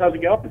 guys. How's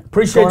it going?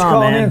 Appreciate you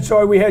calling in.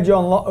 Sorry we had you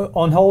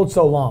on hold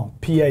so long.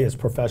 PA is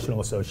Professional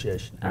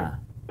Association.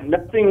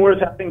 Nothing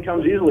worth having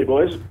comes easily,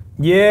 boys.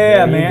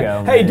 Yeah,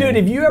 man. Hey, dude,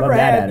 have you ever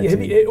had?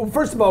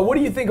 First of all, what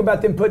do you think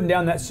about them putting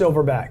down that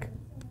silverback?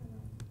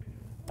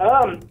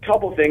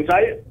 Couple things.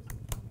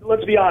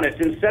 Let's be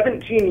honest. In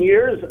 17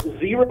 years,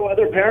 0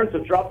 other parents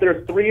have dropped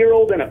their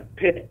 3-year-old in a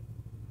pit.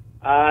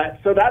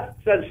 So that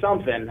says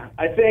something.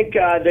 I think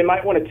they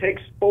might want to take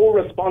full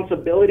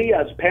responsibility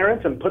as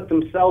parents and put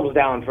themselves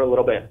down for a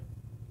little bit.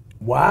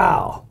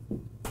 Wow.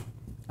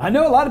 I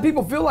know a lot of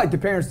people feel like the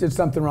parents did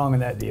something wrong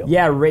in that deal.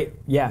 Yeah,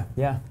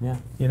 yeah.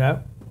 You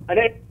know? I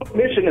think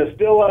mission is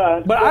still.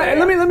 But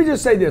let me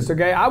just say this,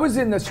 okay? I was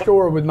in the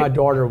store with my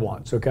daughter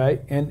once,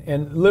 okay?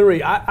 And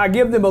literally, I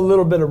give them a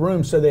little bit of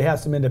room so they have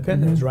some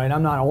independence, right?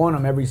 I'm not on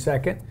them every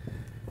second.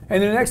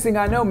 And the next thing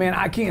I know, man,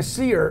 I can't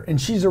see her,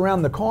 and she's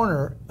around the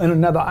corner in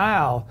another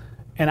aisle,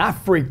 and I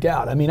freaked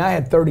out. I mean, I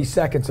had 30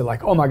 seconds of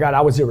like, oh my God,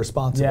 I was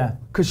irresponsible. Yeah.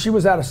 Because she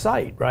was out of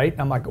sight, right?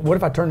 I'm like, what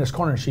if I turn this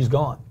corner and she's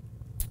gone?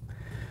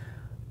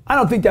 I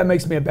don't think that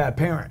makes me a bad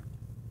parent.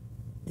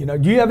 You know,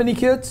 do you have any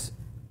kids?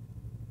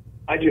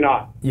 I do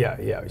not. Yeah.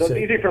 So it's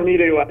easy for me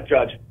to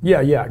judge.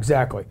 Yeah,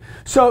 exactly.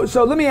 So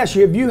let me ask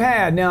you, have you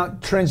had, now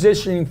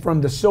transitioning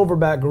from the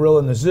silverback gorilla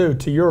in the zoo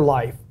to your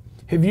life,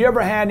 have you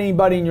ever had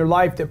anybody in your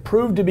life that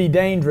proved to be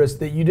dangerous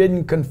that you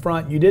didn't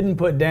confront, you didn't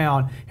put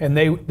down, and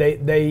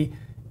they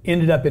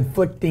ended up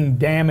inflicting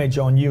damage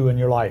on you in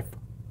your life?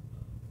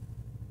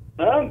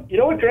 You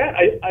know what, Grant?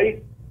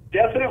 I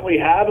definitely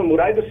have, and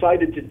what I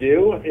decided to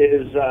do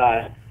is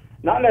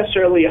not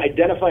necessarily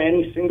identify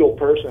any single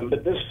person,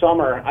 but this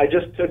summer I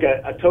just took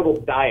a total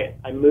diet.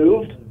 I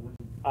moved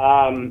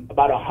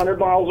about 100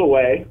 miles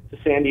away to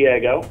San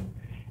Diego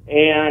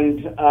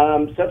and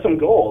set some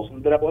goals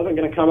that I wasn't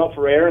going to come up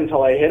for air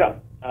until I hit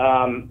them.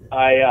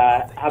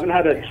 I haven't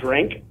had a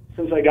drink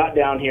since I got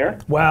down here.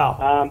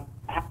 Wow.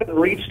 Haven't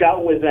reached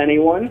out with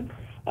anyone.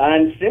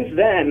 And since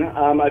then,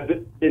 I've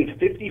been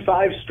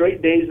 55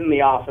 straight days in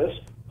the office,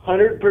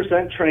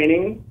 100%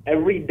 training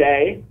every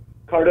day.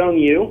 Cardone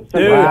U.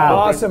 Dude,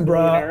 awesome,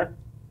 bro.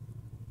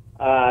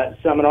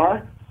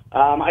 Seminar.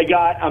 I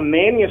got a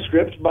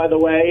manuscript, by the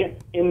way,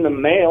 in the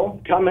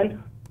mail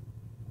coming.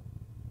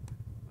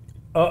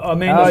 A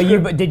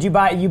manuscript? Did you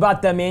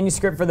bought the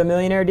manuscript for the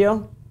millionaire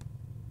deal?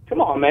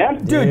 Come on,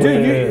 man.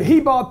 Dude, he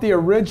bought the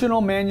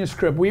original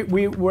manuscript.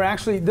 We're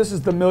actually, this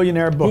is the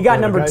millionaire book. He got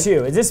number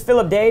 2. Is this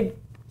Philip Dade?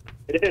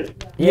 It is.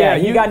 Yeah,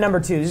 you got number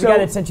 2. This is the guy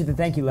that sent you the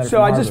thank you letter.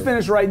 So I just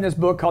finished writing this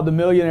book called The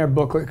Millionaire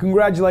Booklet.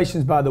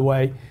 Congratulations, by the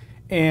way.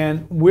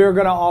 And we're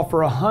going to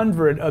offer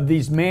 100 of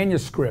these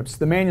manuscripts.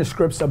 The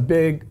manuscript's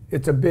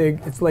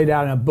it's laid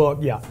out in a book,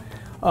 yeah.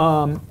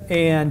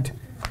 And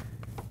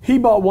he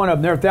bought one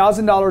of them. They're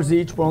 $1,000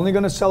 each. We're only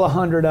going to sell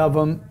 100 of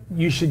them.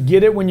 You should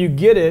get it when you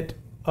get it.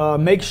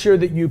 Make sure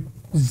that you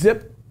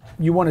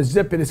want to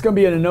zip it. It's going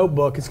to be in a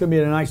notebook. It's going to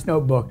be in a nice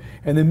notebook.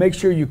 And then make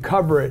sure you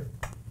cover it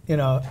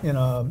in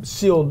a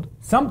sealed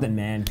something,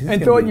 man.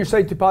 And throw it in your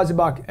safe deposit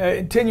box.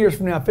 10 years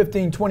from now,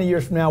 15, 20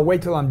 years from now,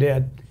 wait till I'm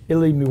dead.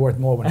 It'll leave me worth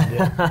more when I'm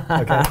dead.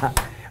 Okay.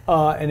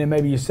 And then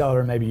maybe you sell it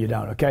or maybe you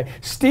don't. Okay.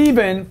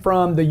 Stephen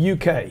from the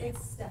UK.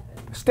 It's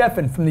Stefan.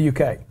 Stefan from the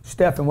UK.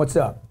 Stefan, what's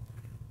up?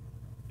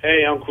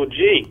 Hey, Uncle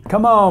G.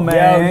 Come on,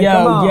 man.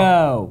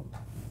 Yo.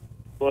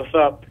 What's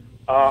up?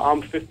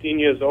 I'm 15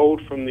 years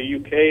old from the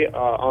UK,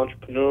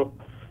 entrepreneur,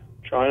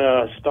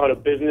 trying to start a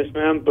business,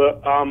 man.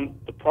 But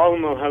the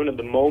problem I'm having at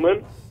the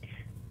moment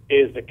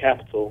is the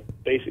capital.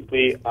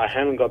 Basically, I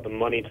haven't got the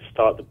money to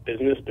start the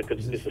business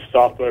because it's a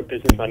software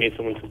business. I need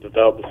someone to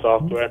develop the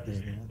software,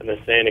 and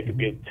they're saying it could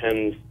be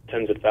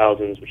tens of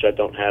thousands, which I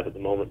don't have at the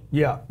moment.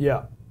 Yeah.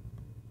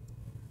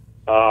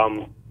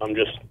 I'm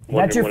just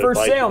that's your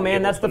first sale,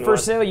 man. That's the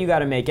first sale you got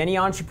to make. Any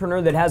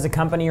entrepreneur that has a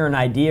company or an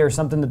idea or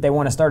something that they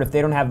want to start, if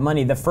they don't have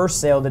money, the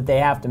first sale that they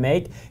have to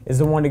make is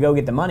the one to go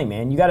get the money,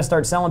 man. You got to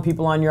start selling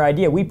people on your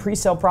idea. We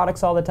pre-sell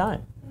products all the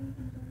time.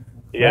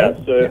 Yeah,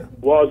 right? So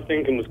what I was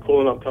thinking was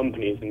calling up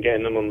companies and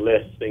getting them on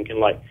lists, thinking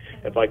like,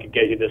 if I could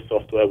get you this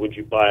software, would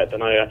you buy it?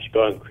 Then I actually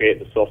go out and create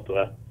the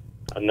software,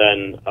 and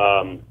then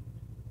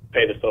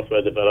pay the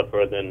software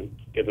developer, and then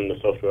give them the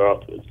software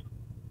afterwards.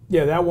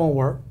 Yeah, that won't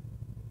work.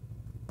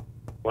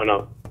 Why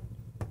not?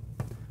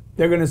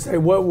 They're going to say,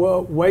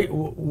 wait,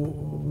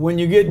 when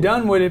you get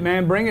done with it,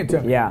 man, bring it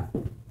to me. Yeah.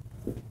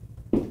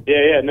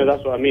 Yeah, no,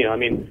 that's what I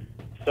mean.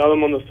 Sell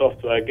them on the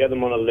software, get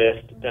them on a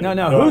list,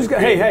 No. Who's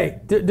got? Hey,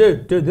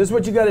 dude. This is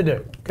what you got to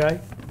do. Okay.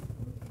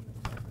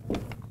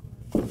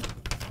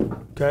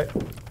 Okay.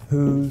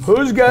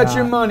 Who's got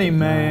your money,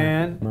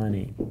 man?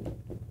 Money.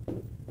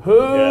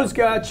 Who's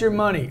got your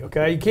money?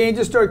 Okay. You can't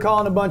just start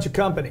calling a bunch of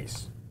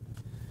companies.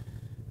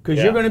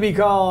 Because you're going to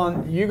call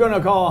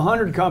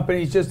 100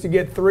 companies just to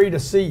get 3 to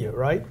see you,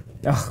 right?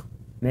 Ugh,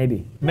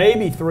 maybe.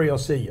 Maybe 3 will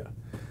see you.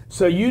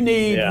 So you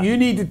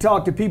need to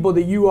talk to people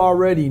that you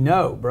already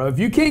know, bro. If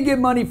you can't get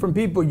money from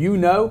people you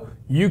know,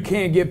 you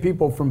can't get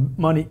money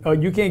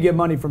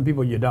from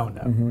people you don't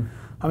know. Mm-hmm.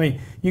 I mean,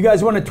 you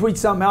guys want to tweet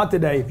something out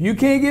today. If you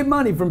can't get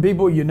money from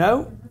people you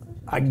know,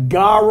 I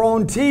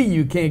guarantee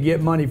you can't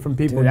get money from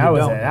people you don't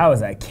know. That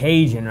was a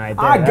Cajun right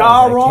there. I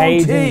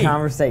guarantee, Cajun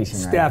conversation,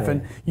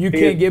 Stefan, you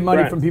can't get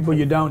money from people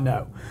you don't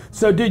know.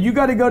 So, dude, you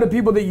got to go to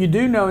people that you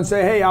do know and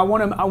say, hey, I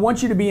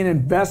want you to be an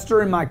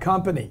investor in my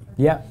company.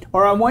 Yeah.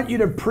 Or I want you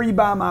to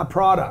pre-buy my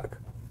product.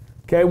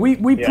 Okay, we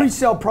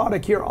pre-sell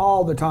product here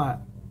all the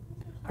time.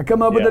 I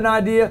come up with an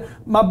idea,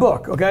 my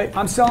book, okay?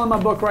 I'm selling my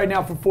book right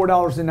now for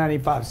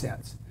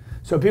 $4.95.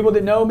 So people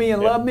that know me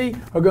and love me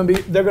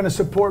they're going to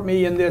support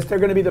me in this. They're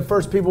going to be the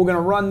first people. We're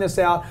going to run this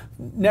out.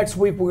 Next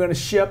week we're going to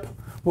ship.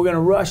 We're going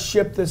to rush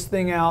ship this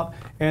thing out,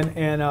 and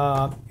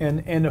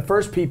the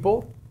first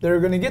people that are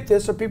going to get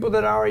this are people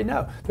that I already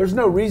know. There's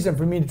no reason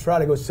for me to try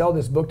to go sell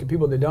this book to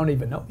people that don't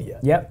even know me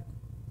yet. Yep.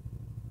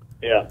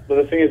 Yeah, but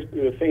the thing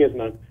is,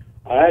 man,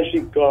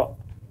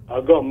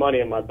 I've got money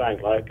in my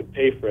bank, like I could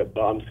pay for it,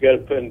 but I'm scared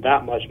of putting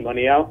that much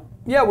money out.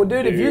 Yeah, well,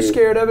 dude, if you're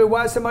scared of it,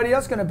 why is somebody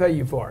else going to pay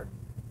you for it?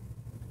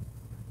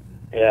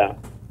 Yeah.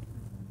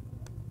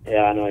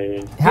 Yeah, I know what you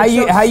mean. How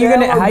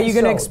you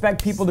gonna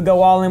expect people to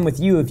go all in with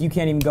you if you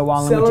can't even go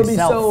all in with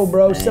yourself? Sell or be sold,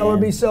 bro. Man. Sell or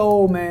be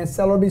sold, man.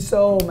 Sell or be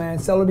sold, man.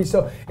 Sell or be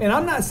sold. And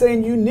I'm not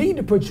saying you need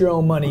to put your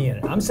own money in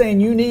it. I'm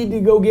saying you need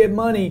to go get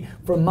money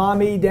from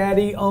mommy,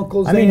 daddy,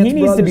 uncles, aunts, he needs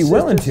brothers, to be sisters.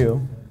 willing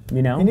to.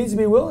 You know. He needs to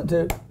be willing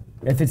to.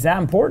 If it's that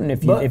important,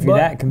 if you're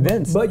that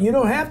convinced. But you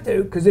don't have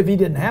to, because if he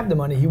didn't have the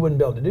money, he wouldn't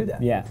be able to do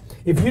that. Yeah.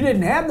 If you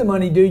didn't have the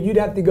money, dude, you'd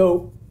have to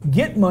go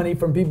get money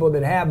from people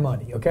that have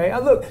money, okay?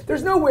 Now look,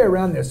 there's no way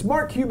around this.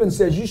 Mark Cuban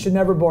says you should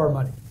never borrow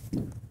money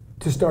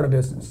to start a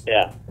business.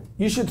 Yeah.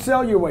 You should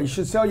sell your way. You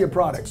should sell your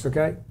products,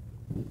 okay?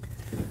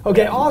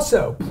 Okay,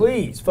 also,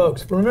 please,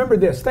 folks, remember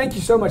this. Thank you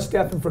so much,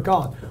 Stefan, for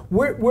calling.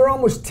 We're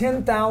almost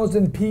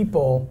 10,000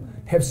 people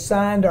have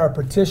signed our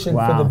petition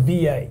for the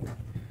VA.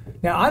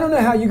 Now, I don't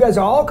know how you guys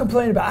are all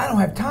complaining about, I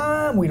don't have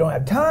time, we don't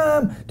have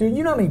time. Dude,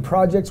 you know how many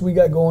projects we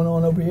got going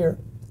on over here?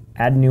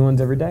 Add new ones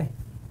every day.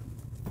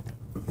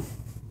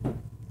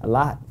 A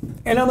lot.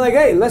 And I'm like,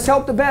 hey, let's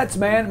help the vets,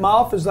 man. My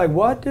office is like,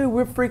 what, dude?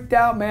 We're freaked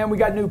out, man. We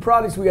got new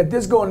products. We got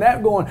this going,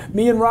 that going.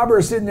 Me and Robert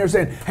are sitting there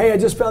saying, hey, I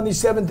just found these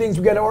 7 things.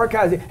 We got to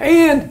archive it.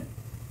 And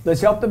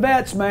let's help the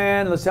vets,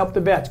 man. Let's help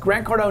the vets.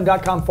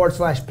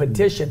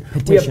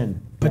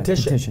 GrantCardone.com/petition.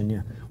 Petition,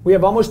 yeah. We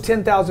have almost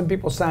 10,000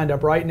 people signed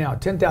up right now.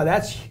 10,000.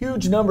 That's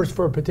huge numbers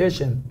for a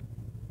petition.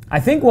 I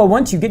think, well,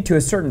 once you get to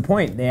a certain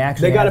point, they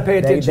got to pay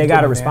attention. They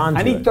got to respond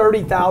to it. I need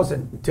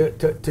 30,000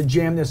 to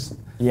jam this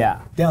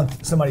down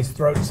somebody's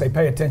throat and say,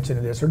 pay attention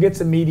to this, or get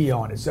some media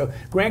on it. So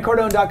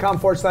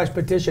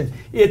GrantCardone.com/petition.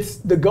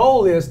 The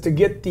goal is to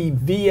get the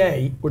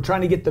VA. We're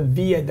trying to get the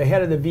VA, the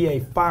head of the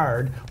VA,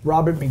 fired,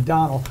 Robert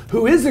McDonald,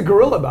 who is a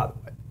gorilla, by the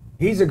way.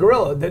 He's a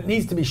gorilla that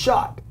needs to be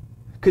shot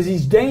because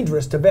he's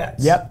dangerous to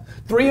vets. Yep.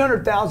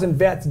 300,000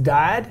 vets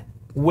died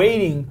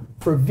waiting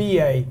for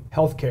VA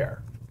health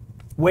care.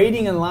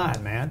 Waiting in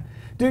line, man.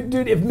 Dude,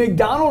 if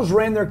McDonald's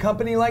ran their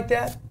company like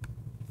that,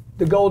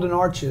 the Golden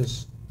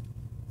Arches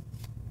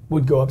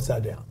would go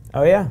upside down.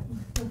 Oh, yeah.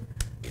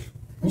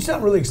 You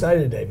sound really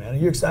excited today, man. Are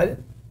you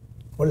excited?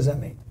 What does that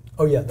mean?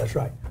 Oh, yeah, that's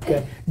right.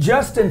 Okay.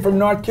 Justin from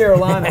North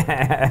Carolina.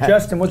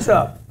 Justin, what's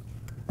up?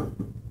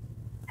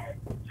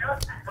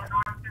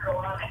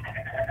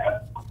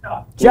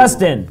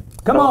 Justin.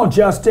 Come on,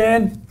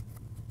 Justin.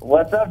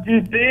 What's up,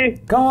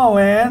 GC? Come on,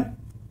 man.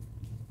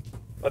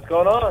 What's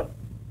going on?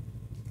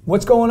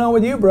 What's going on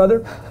with you,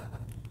 brother?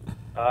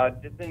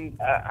 Just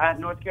at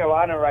North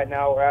Carolina right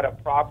now. We're at a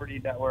property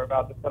that we're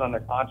about to put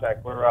under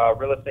contract. We're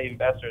real estate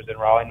investors in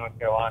Raleigh, North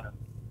Carolina.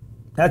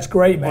 That's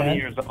great, 20 man.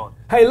 years old.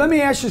 Hey, let me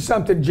ask you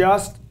something,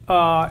 Just.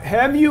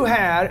 Have you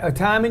had a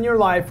time in your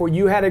life where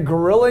you had a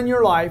gorilla in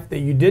your life that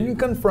you didn't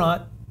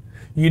confront,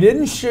 you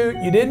didn't shoot,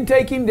 you didn't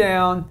take him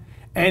down,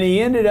 and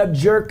he ended up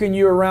jerking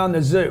you around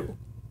the zoo?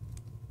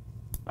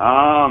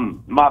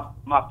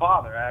 My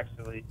father,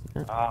 actually.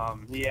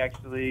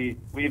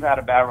 We've had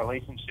a bad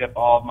relationship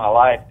all of my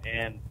life,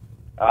 and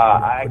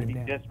I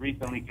actually just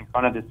recently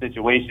confronted the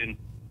situation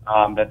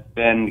that's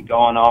been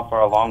going on for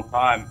a long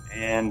time.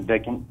 And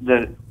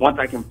once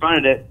I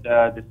confronted it,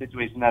 the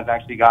situation has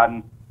actually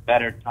gotten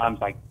better times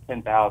like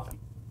 10,000.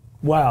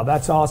 Wow,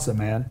 that's awesome,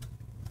 man.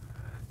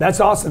 That's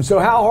awesome. So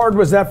how hard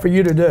was that for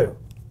you to do?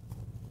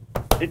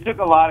 It took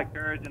a lot of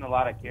courage and a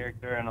lot of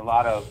character and a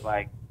lot of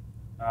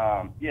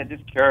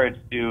just courage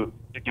to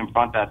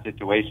confront that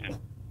situation.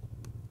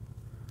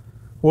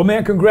 Well,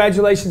 man,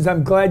 congratulations.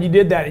 I'm glad you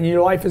did that, and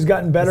your life has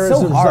gotten better It's as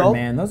so a result. hard,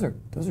 man. Those are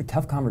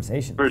tough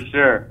conversations. For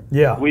sure.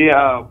 Yeah.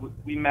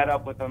 We met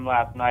up with him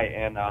last night,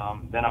 and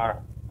then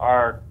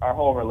our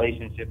whole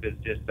relationship is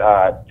just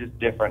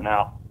different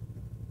now.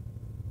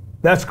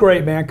 That's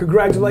great, man.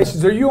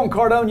 Congratulations. Are you on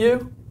Cardone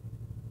U?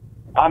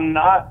 I'm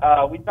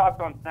not. We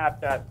talked on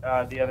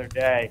Snapchat the other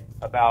day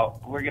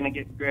about we're gonna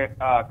get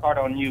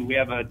Cardone U. We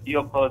have a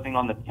deal closing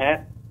on the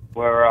 10th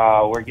where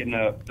we're getting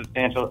a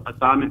substantial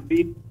assignment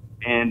fee,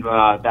 and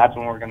that's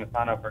when we're gonna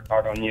sign up for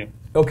Cardone U.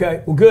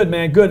 Okay, well, good,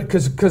 man, good.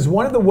 Because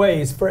one of the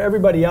ways for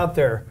everybody out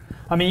there,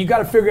 I mean, you got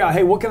to figure out,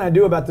 hey, what can I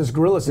do about this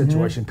gorilla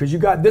situation? Because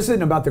this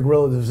isn't about the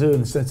gorilla at the zoo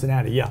in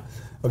Cincinnati, yeah.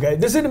 Okay,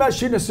 this isn't about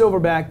shooting a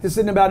silverback. This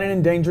isn't about an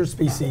endangered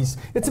species.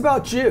 It's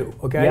about you,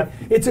 okay? Yep.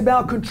 It's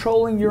about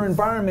controlling your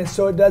environment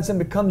so it doesn't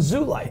become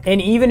zoo-like.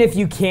 And even if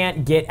you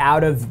can't get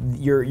out of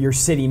your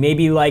city,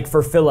 maybe like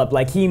for Philip,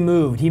 like he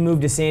moved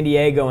to San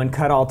Diego and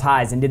cut all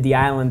ties and did the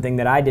island thing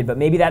that I did, but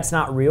maybe that's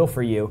not real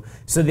for you.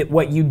 So that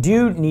what you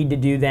do need to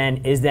do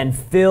then is then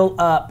fill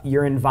up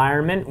your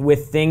environment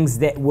with things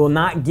that will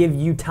not give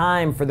you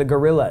time for the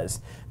gorillas.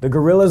 The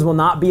gorillas will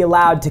not be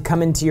allowed to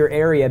come into your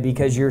area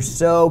because you're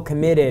so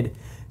committed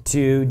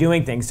to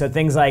doing things. So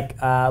things like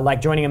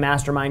joining a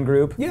mastermind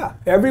group. Yeah,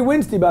 every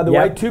Wednesday, by the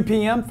way, 2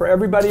 p.m. for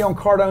everybody on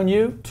Cardone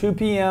U, 2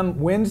 p.m.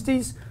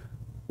 Wednesdays.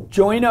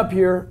 Join up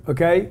here,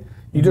 okay?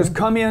 You just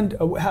come in.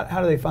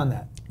 How do they find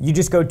that? You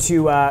just go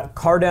to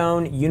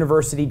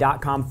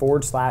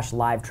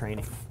cardoneuniversity.com/live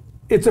training.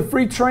 It's a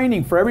free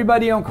training for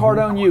everybody on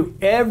Cardone U.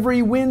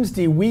 Every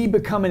Wednesday, we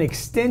become an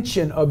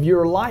extension of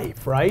your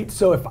life, right?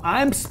 So if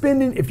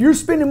you're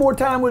spending more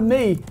time with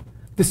me,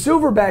 the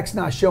silverback's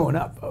not showing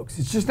up, folks.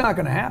 It's just not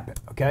going to happen,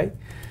 okay?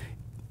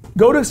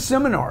 Go to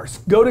seminars,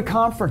 go to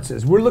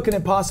conferences. We're looking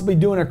at possibly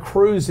doing a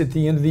cruise at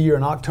the end of the year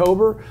in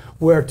October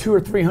where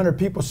 200 or 300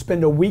 people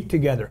spend a week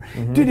together.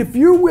 Dude, if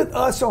you're with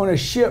us on a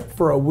ship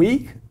for a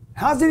week,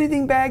 how's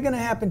anything bad going to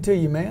happen to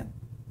you, man?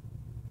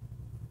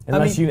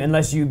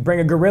 Unless you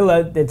bring a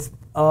gorilla that's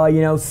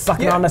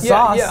sucking on the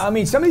sauce. Yeah, I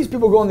mean, some of these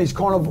people go on these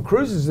Carnival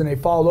cruises and they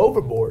fall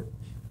overboard.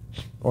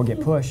 Or get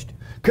pushed.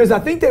 Because I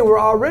think they were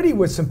already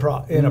with a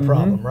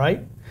problem,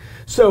 right?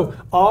 So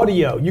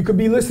audio, you could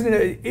be listening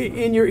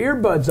in your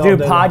earbuds all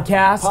day.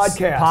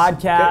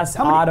 Podcasts,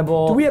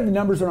 Audible. Do we have the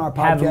numbers on our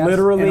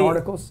podcasts and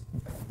articles?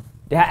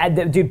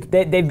 Dude,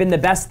 they've been the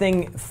best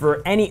thing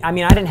for any. I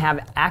mean, I didn't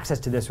have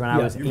access to this when I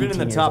was 18 years old. You've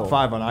been in the top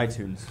 5 on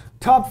iTunes.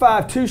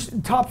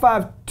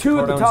 Two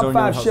of the top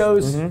 5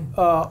 shows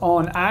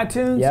on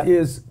iTunes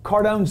is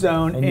Cardone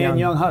Zone and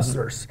Young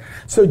Hustlers.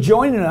 So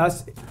joining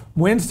us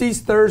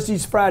Wednesdays,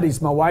 Thursdays,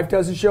 Fridays. My wife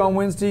does a show on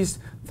Wednesdays.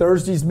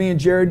 Thursdays, me and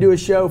Jarrod do a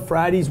show.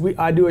 Fridays,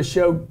 I do a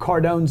show,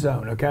 Cardone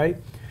Zone, okay?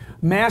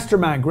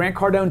 Mastermind,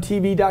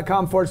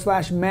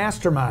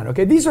 GrantCardoneTV.com/mastermind,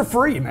 okay? These are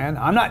free, man.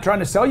 I'm not trying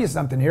to sell you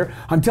something here.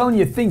 I'm telling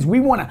you things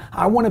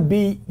I want to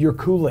be your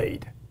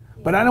Kool-Aid.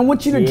 But I don't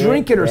want you to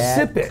drink it or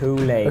sip it.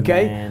 Kool-Aid,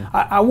 okay? Man.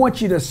 I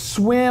want you to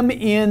swim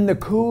in the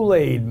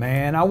Kool-Aid,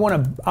 man. we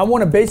want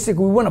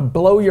to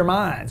blow your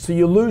mind so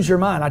you lose your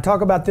mind. I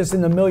talk about this in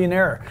the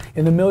Millionaire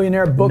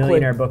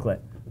booklet.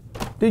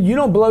 Dude, you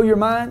don't blow your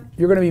mind,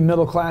 you're going to be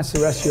middle class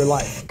the rest of your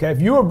life. Okay? If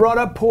you were brought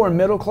up poor and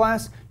middle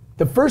class,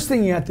 the first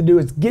thing you have to do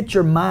is get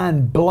your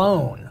mind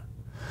blown.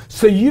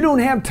 So you don't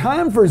have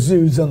time for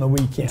zoos on the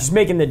weekend. Just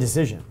making the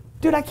decision.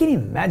 Dude, I can't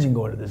even imagine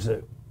going to the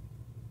zoo.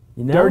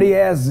 You know? Dirty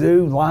ass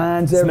zoo,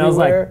 lines Smells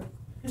everywhere.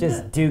 Like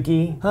just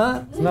dookie.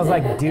 Huh? Smells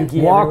like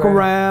dookie Walk everywhere.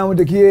 around with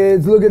the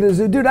kids, look at the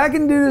zoo. Dude, I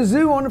can do the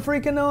zoo on the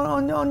freaking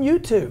on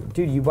YouTube.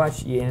 Dude, you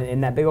watch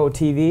in that big old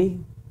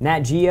TV,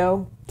 Nat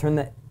Geo, turn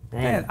that.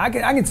 Man, I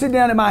can sit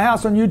down in my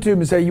house on YouTube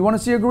and say, you want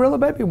to see a gorilla,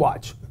 baby?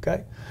 Watch,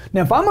 okay?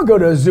 Now, if I'm going to go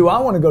to a zoo,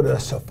 I want to go to a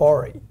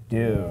safari.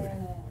 Dude.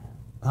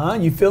 Huh?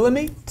 You feeling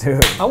me?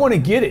 Dude. I want to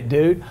get it,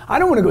 dude. I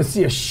don't want to go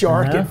see a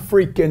shark at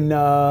freaking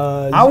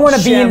I want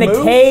to be in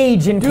the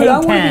cage in Cape Town. Dude, I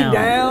want to be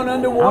down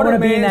underwater,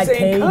 man, be in that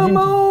saying, cage come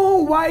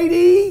on,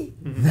 Whitey.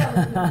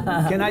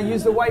 Can I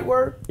use the white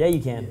word? Yeah, you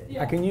can.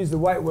 I can use the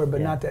white word,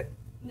 but not that.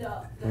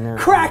 No.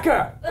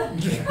 Cracker!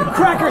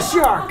 Cracker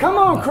Shark! Come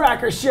on,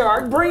 Cracker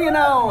Shark! Bring it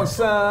on,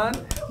 son!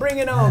 Bring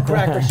it on,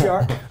 Cracker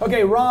Shark!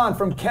 Okay, Ron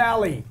from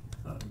Cali.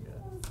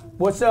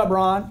 What's up,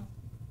 Ron?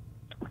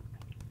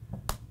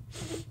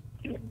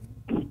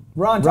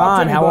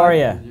 Ron, how are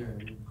you?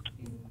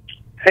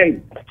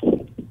 Hey.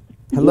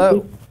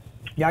 Hello.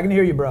 Yeah, I can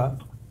hear you, bro.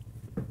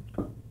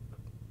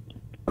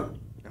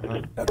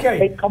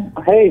 Okay.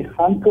 Hey,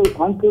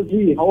 Uncle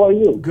G, how are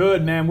you?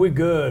 Good, man. We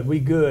good,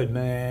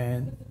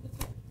 man.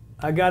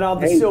 I got all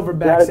the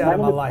silverbacks out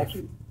of my life.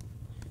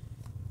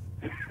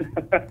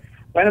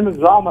 My name is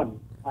Raman.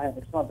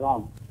 It's not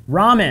Ram.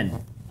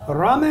 Ramen.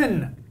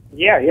 Ramen.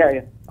 Yeah.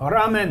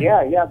 Ramen.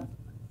 Yeah.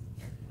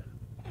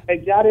 Hey,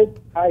 Jarrod.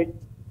 Hi.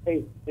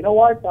 Hey, you know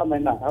what? I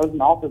mean, I was in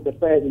the office. That's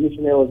why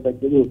initially I was like,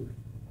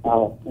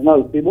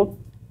 people.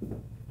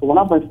 So one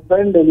of my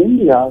friends in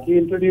India, he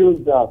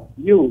introduced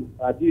you,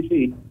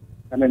 GC.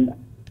 I'm in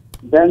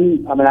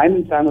San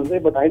Jose,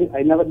 but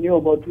I never knew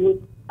about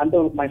you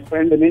until my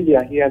friend in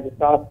India. He has a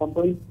startup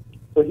company,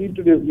 So he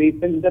introduced me.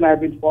 Since then,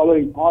 I've been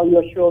following all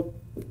your shows,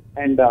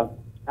 and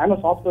I'm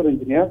a software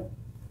engineer,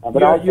 but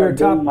You're also a top-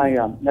 doing my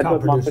top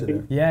network producer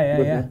marketing. Yeah.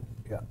 business.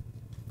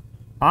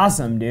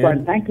 Awesome, dude. So,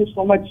 and thank you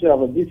so much,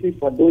 DC,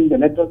 for doing the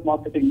network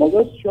marketing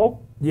mothers show.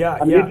 Yeah,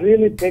 I mean, it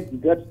really takes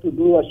guts to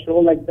do a show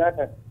like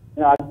that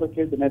and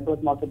advocate the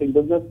network marketing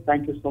business.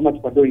 Thank you so much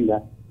for doing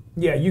that.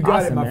 Yeah, you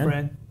got it, Awesome, my man.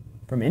 friend.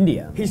 From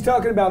India. He's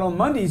talking about on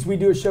Mondays, we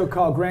do a show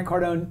called Grant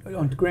Cardone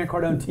on Grant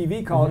Cardone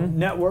TV called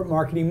Network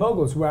Marketing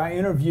Moguls, where I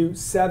interview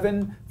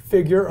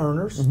 7-figure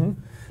earners.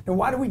 Now,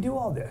 why do we do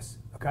all this?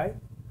 Okay,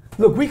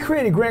 look, we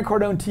created Grant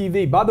Cardone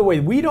TV. By the way,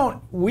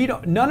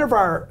 none of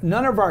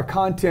our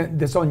content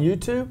that's on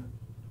YouTube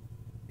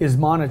is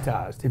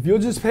monetized. If you'll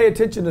just pay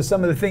attention to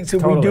some of the things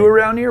that we do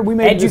around here, we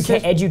made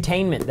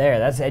edutainment there.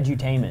 That's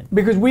edutainment.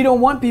 because we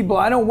don't want people.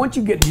 I don't want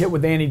you getting hit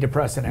with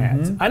antidepressant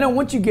ads. I don't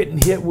want you getting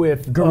hit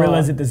with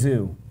Gorillas at the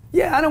zoo.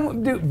 Yeah, I don't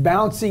want to do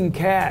bouncing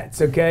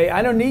cats, okay?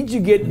 I don't need you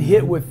getting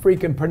hit with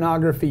freaking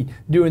pornography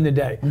during the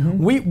day.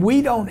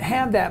 We don't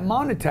have that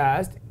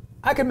monetized.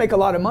 I could make a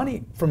lot of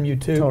money from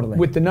YouTube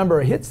with the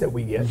number of hits that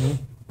we get,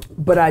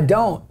 but I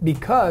don't,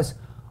 because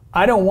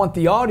I don't want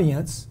the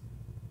audience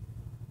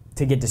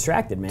to get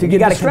distracted, man. To You get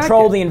got to distracted.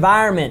 control the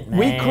environment, man.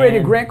 We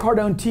created Grant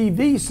Cardone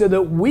TV so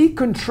that we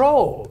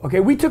control. Okay,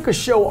 we took a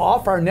show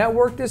off our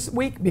network this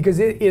week because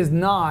it is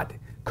not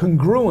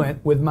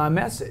congruent with my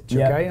message.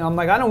 Okay, and I'm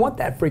like, I don't want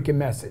that freaking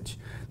message.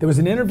 There was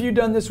an interview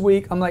done this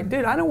week. I'm like,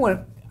 dude, I don't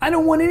want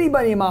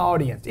anybody in my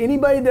audience,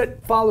 anybody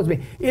that follows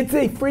me. It's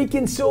a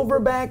freaking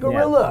silverback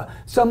gorilla.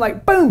 So I'm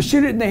like, boom,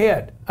 shoot it in the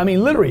head. I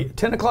mean, literally,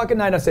 10 o'clock at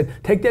night, I said,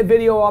 take that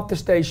video off the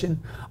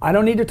station. I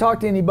don't need to talk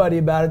to anybody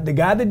about it. The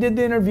guy that did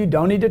the interview,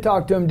 don't need to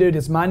talk to him, dude.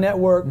 It's my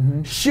network.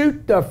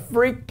 Shoot the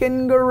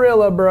freaking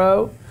gorilla,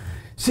 bro.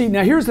 See,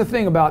 now here's the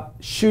thing about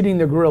shooting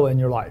the gorilla in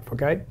your life,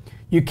 okay?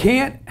 You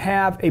can't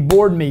have a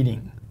board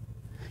meeting.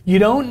 You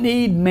don't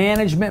need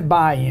management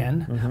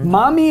buy-in.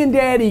 Mommy and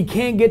daddy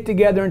can't get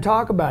together and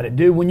talk about it,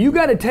 dude. When you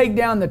got to take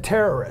down the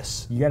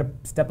terrorists, you got to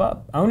step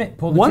up, own it,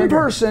 pull the one trigger.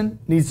 person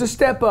needs to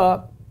step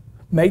up,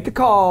 make the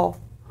call,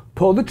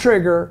 pull the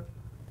trigger,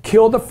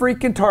 kill the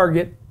freaking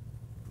target,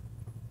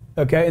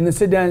 okay, and then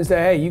sit down and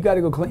say, hey, you got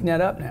to go clean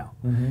that up now.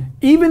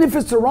 Even if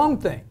it's the wrong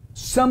thing,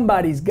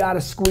 somebody's got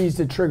to squeeze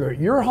the trigger.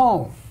 You're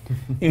home,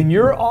 in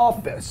your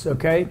office,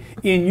 okay,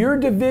 in your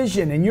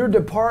division, in your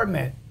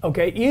department,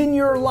 okay, in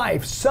your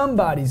life,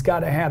 somebody's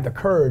got to have the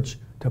courage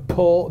to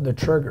pull the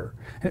trigger.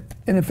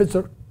 And if it's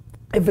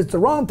the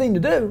wrong thing to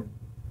do,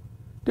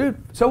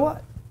 dude, so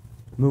what?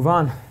 Move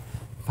on.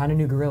 Find a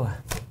new gorilla.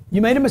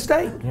 You made a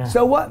mistake. Yeah.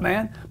 So what,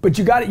 man? But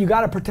you got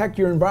to protect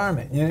your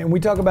environment. And we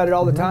talk about it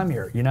all the time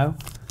here, you know?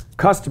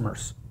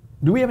 Customers.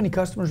 Do we have any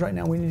customers right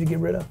now we need to get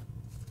rid of?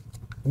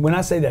 When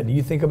I say that, do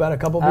you think about a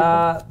couple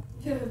people?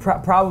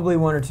 Probably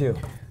one or two.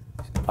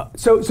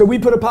 So we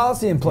put a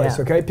policy in place,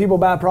 okay? People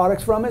buy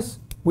products from us.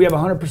 We have a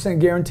 100%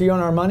 guarantee on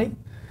our money.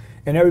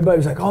 And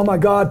everybody's like, oh my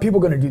God, people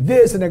are going to do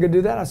this and they're going to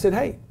do that. I said,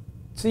 hey,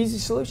 it's an easy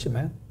solution,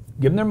 man.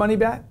 Give them their money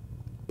back,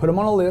 put them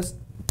on a list,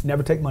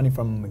 never take money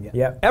from them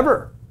again.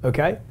 Ever,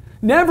 okay?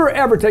 Never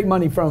ever take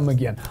money from them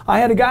again. I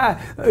had a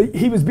guy,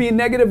 he was being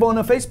negative on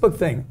a Facebook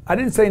thing. I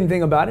didn't say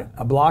anything about it.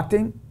 I blocked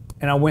him.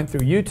 And I went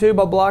through YouTube,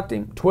 I blocked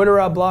him. Twitter,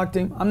 I blocked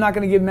him. I'm not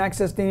going to give him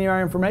access to any of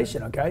our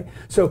information, okay?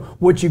 So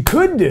what you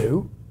could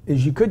do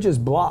is you could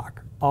just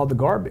block all the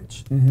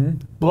garbage.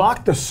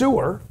 Block the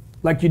sewer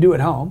like you do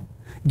at home.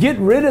 Get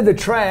rid of the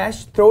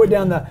trash, throw it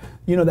down the,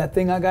 you know, that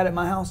thing I got at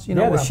my house, you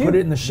know, where I put it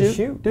in the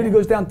chute. Dude, it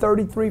goes down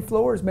 33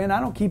 floors, man. I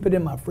don't keep it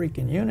in my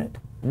freaking unit.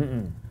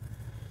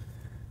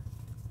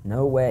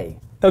 No way.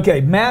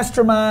 Okay,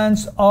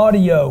 masterminds,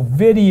 audio,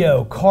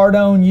 video,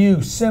 Cardone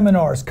U,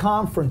 seminars,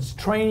 conference,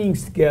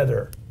 trainings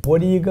together.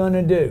 What are you going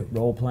to do?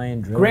 Role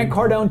playing, drill.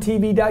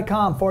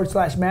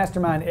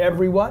 GrantCardoneTV.com/mastermind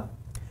every what?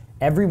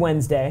 Every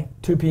Wednesday.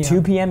 2 p.m.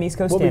 2 p.m. East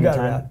Coast Standard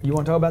Time. You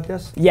want to talk about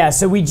this? Yeah,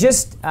 so we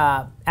just,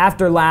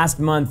 after last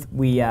month,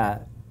 we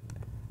had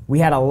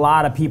a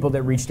lot of people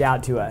that reached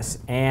out to us.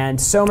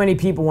 And so many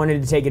people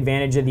wanted to take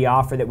advantage of the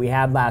offer that we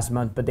had last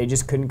month, but they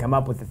just couldn't come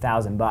up with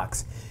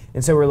 $1,000.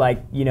 And so we're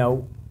like, you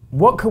know,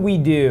 what could we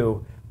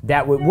do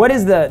that what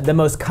is the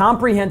most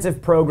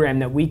comprehensive program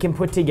that we can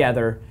put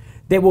together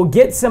that will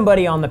get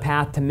somebody on the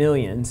path to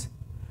millions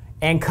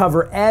and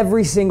cover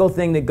every single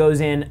thing that goes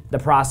in the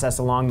process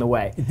along the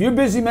way? If you're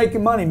busy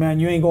making money, man,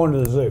 you ain't going to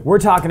the zoo. We're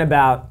talking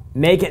about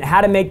how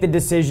to make the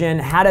decision,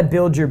 how to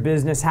build your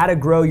business, how to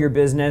grow your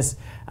business,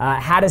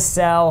 how to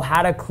sell,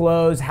 how to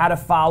close, how to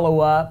follow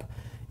up,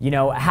 you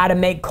know, how to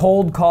make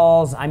cold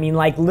calls. I mean,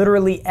 like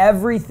literally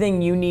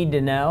everything you need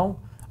to know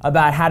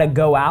about how to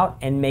go out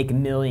and make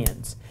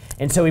millions.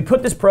 And so we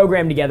put this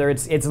program together.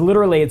 It's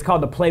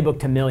called the Playbook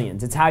to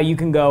Millions. It's how you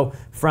can go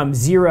from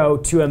 0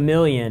 to $1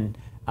 million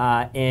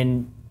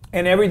and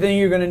everything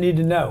you're going to need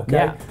to know. Okay.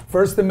 Yeah.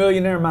 First, the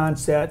millionaire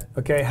mindset.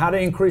 Okay, how to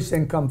increase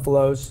income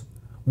flows.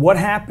 What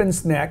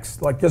happens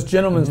next? Like this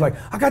gentleman's like,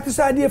 I got this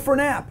idea for an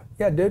app.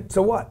 Yeah, dude.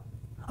 So what?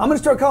 I'm going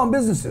to start calling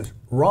businesses.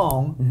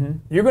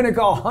 wrong. You're going to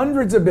call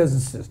hundreds of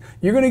businesses.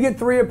 You're going to get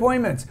 3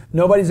 appointments.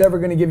 Nobody's ever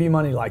going to give you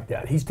money like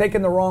that. He's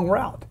taking the wrong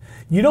route.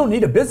 You don't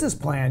need a business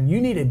plan.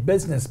 You need a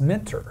business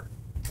mentor.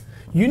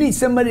 You need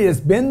somebody that's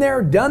been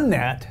there, done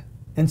that,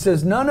 and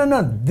says, no,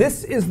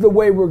 this is the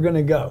way we're going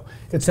to go.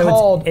 It's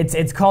called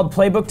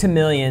Playbook to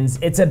Millions.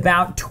 It's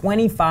about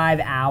 25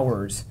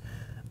 hours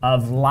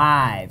of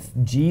live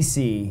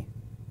GC,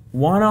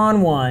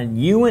 one-on-one,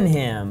 you and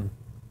him.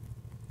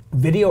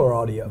 Video or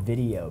audio?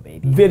 Video,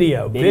 baby.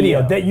 Video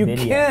that you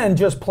can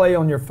just play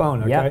on your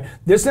phone, okay? Yep.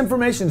 This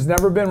information's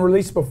never been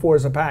released before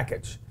as a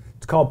package.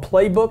 It's called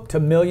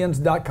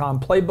playbooktomillions.com,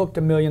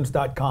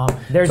 playbooktomillions.com.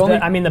 There's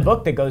the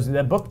book that goes,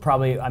 the book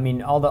probably,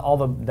 all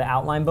the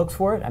outline books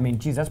for it,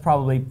 geez, that's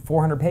probably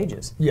 400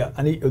 pages. Yeah,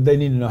 they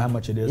need to know how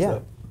much it is,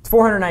 though. It's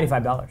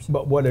 $495.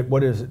 But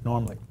what is it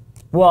normally?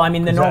 Well,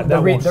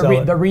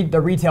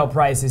 the retail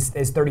price is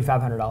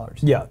 $3,500.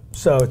 Yeah,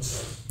 so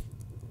it's,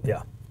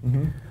 yeah.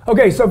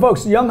 Okay, so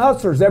folks, Young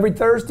Hustlers, every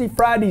Thursday,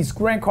 Fridays,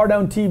 Grant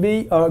Cardone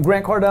TV,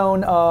 Grant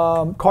Cardone,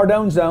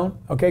 Cardone Zone,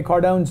 okay,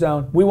 Cardone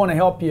Zone. We want to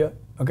help you,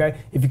 okay?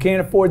 If you can't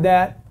afford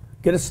that,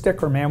 get a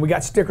sticker, man. We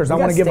got stickers. I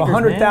want to give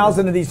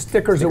 100,000 of these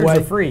stickers away.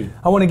 Stickers are free.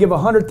 I want to give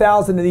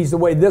 100,000 of these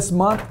away this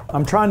month.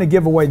 I'm trying to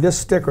give away this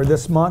sticker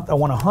this month. I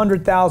want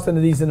 100,000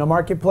 of these in the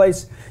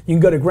marketplace. You can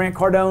go to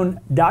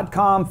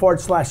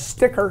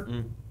grantcardone.com/sticker.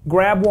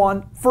 Grab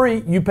one,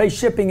 free. You pay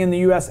shipping in the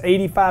U.S.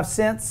 85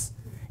 cents.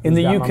 In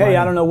the UK,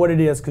 I don't know what it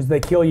is because they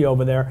kill you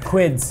over there.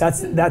 Quids.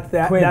 That's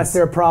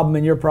their problem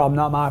and your problem,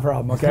 not my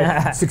problem,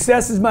 okay?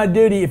 Success is my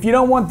duty. If you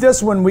don't want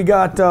this one, we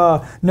got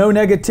No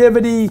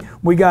Negativity,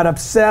 we got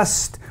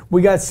Obsessed,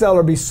 we got Sell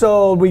or Be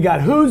Sold, we got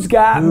Who's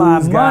Got My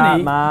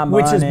Money,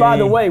 which is, by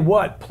the way,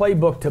 what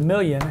Playbook to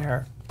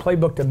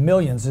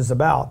Millions is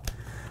about.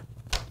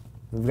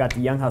 We've got the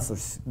Young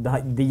Hustlers,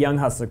 the Young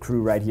Hustler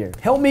crew right here.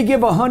 Help me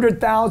give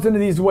 100,000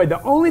 of these away.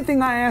 The only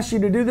thing I ask you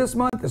to do this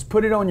month is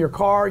put it on your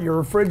car, your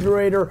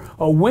refrigerator,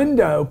 a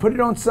window. Put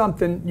it on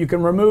something. You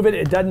can remove it.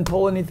 It doesn't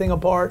pull anything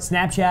apart.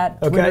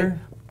 Snapchat, okay?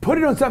 Twitter. Put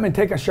it on something and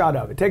take a shot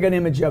of it. Take an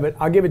image of it.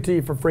 I'll give it to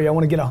you for free. I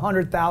want to get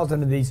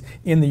 100,000 of these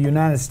in the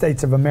United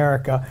States of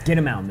America. Get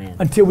them out, man.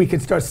 Until we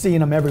can start seeing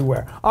them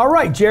everywhere. All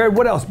right, Jarrod,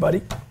 what else,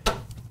 buddy?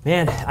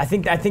 Man, I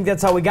think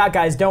that's all we got,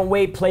 guys. Don't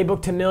wait.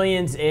 Playbook to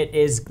Millions. It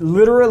is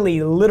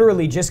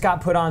literally just got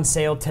put on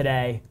sale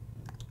today.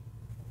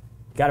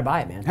 Got to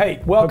buy it, man.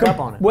 Hey, welcome. Hook up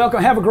on it.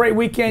 Welcome. Have a great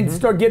weekend.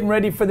 Start getting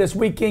ready for this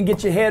weekend.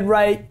 Get your head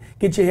right.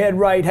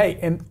 Hey,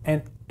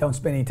 and don't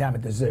spend any time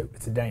at the zoo.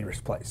 It's a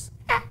dangerous place.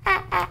 Do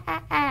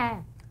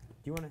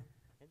you want to?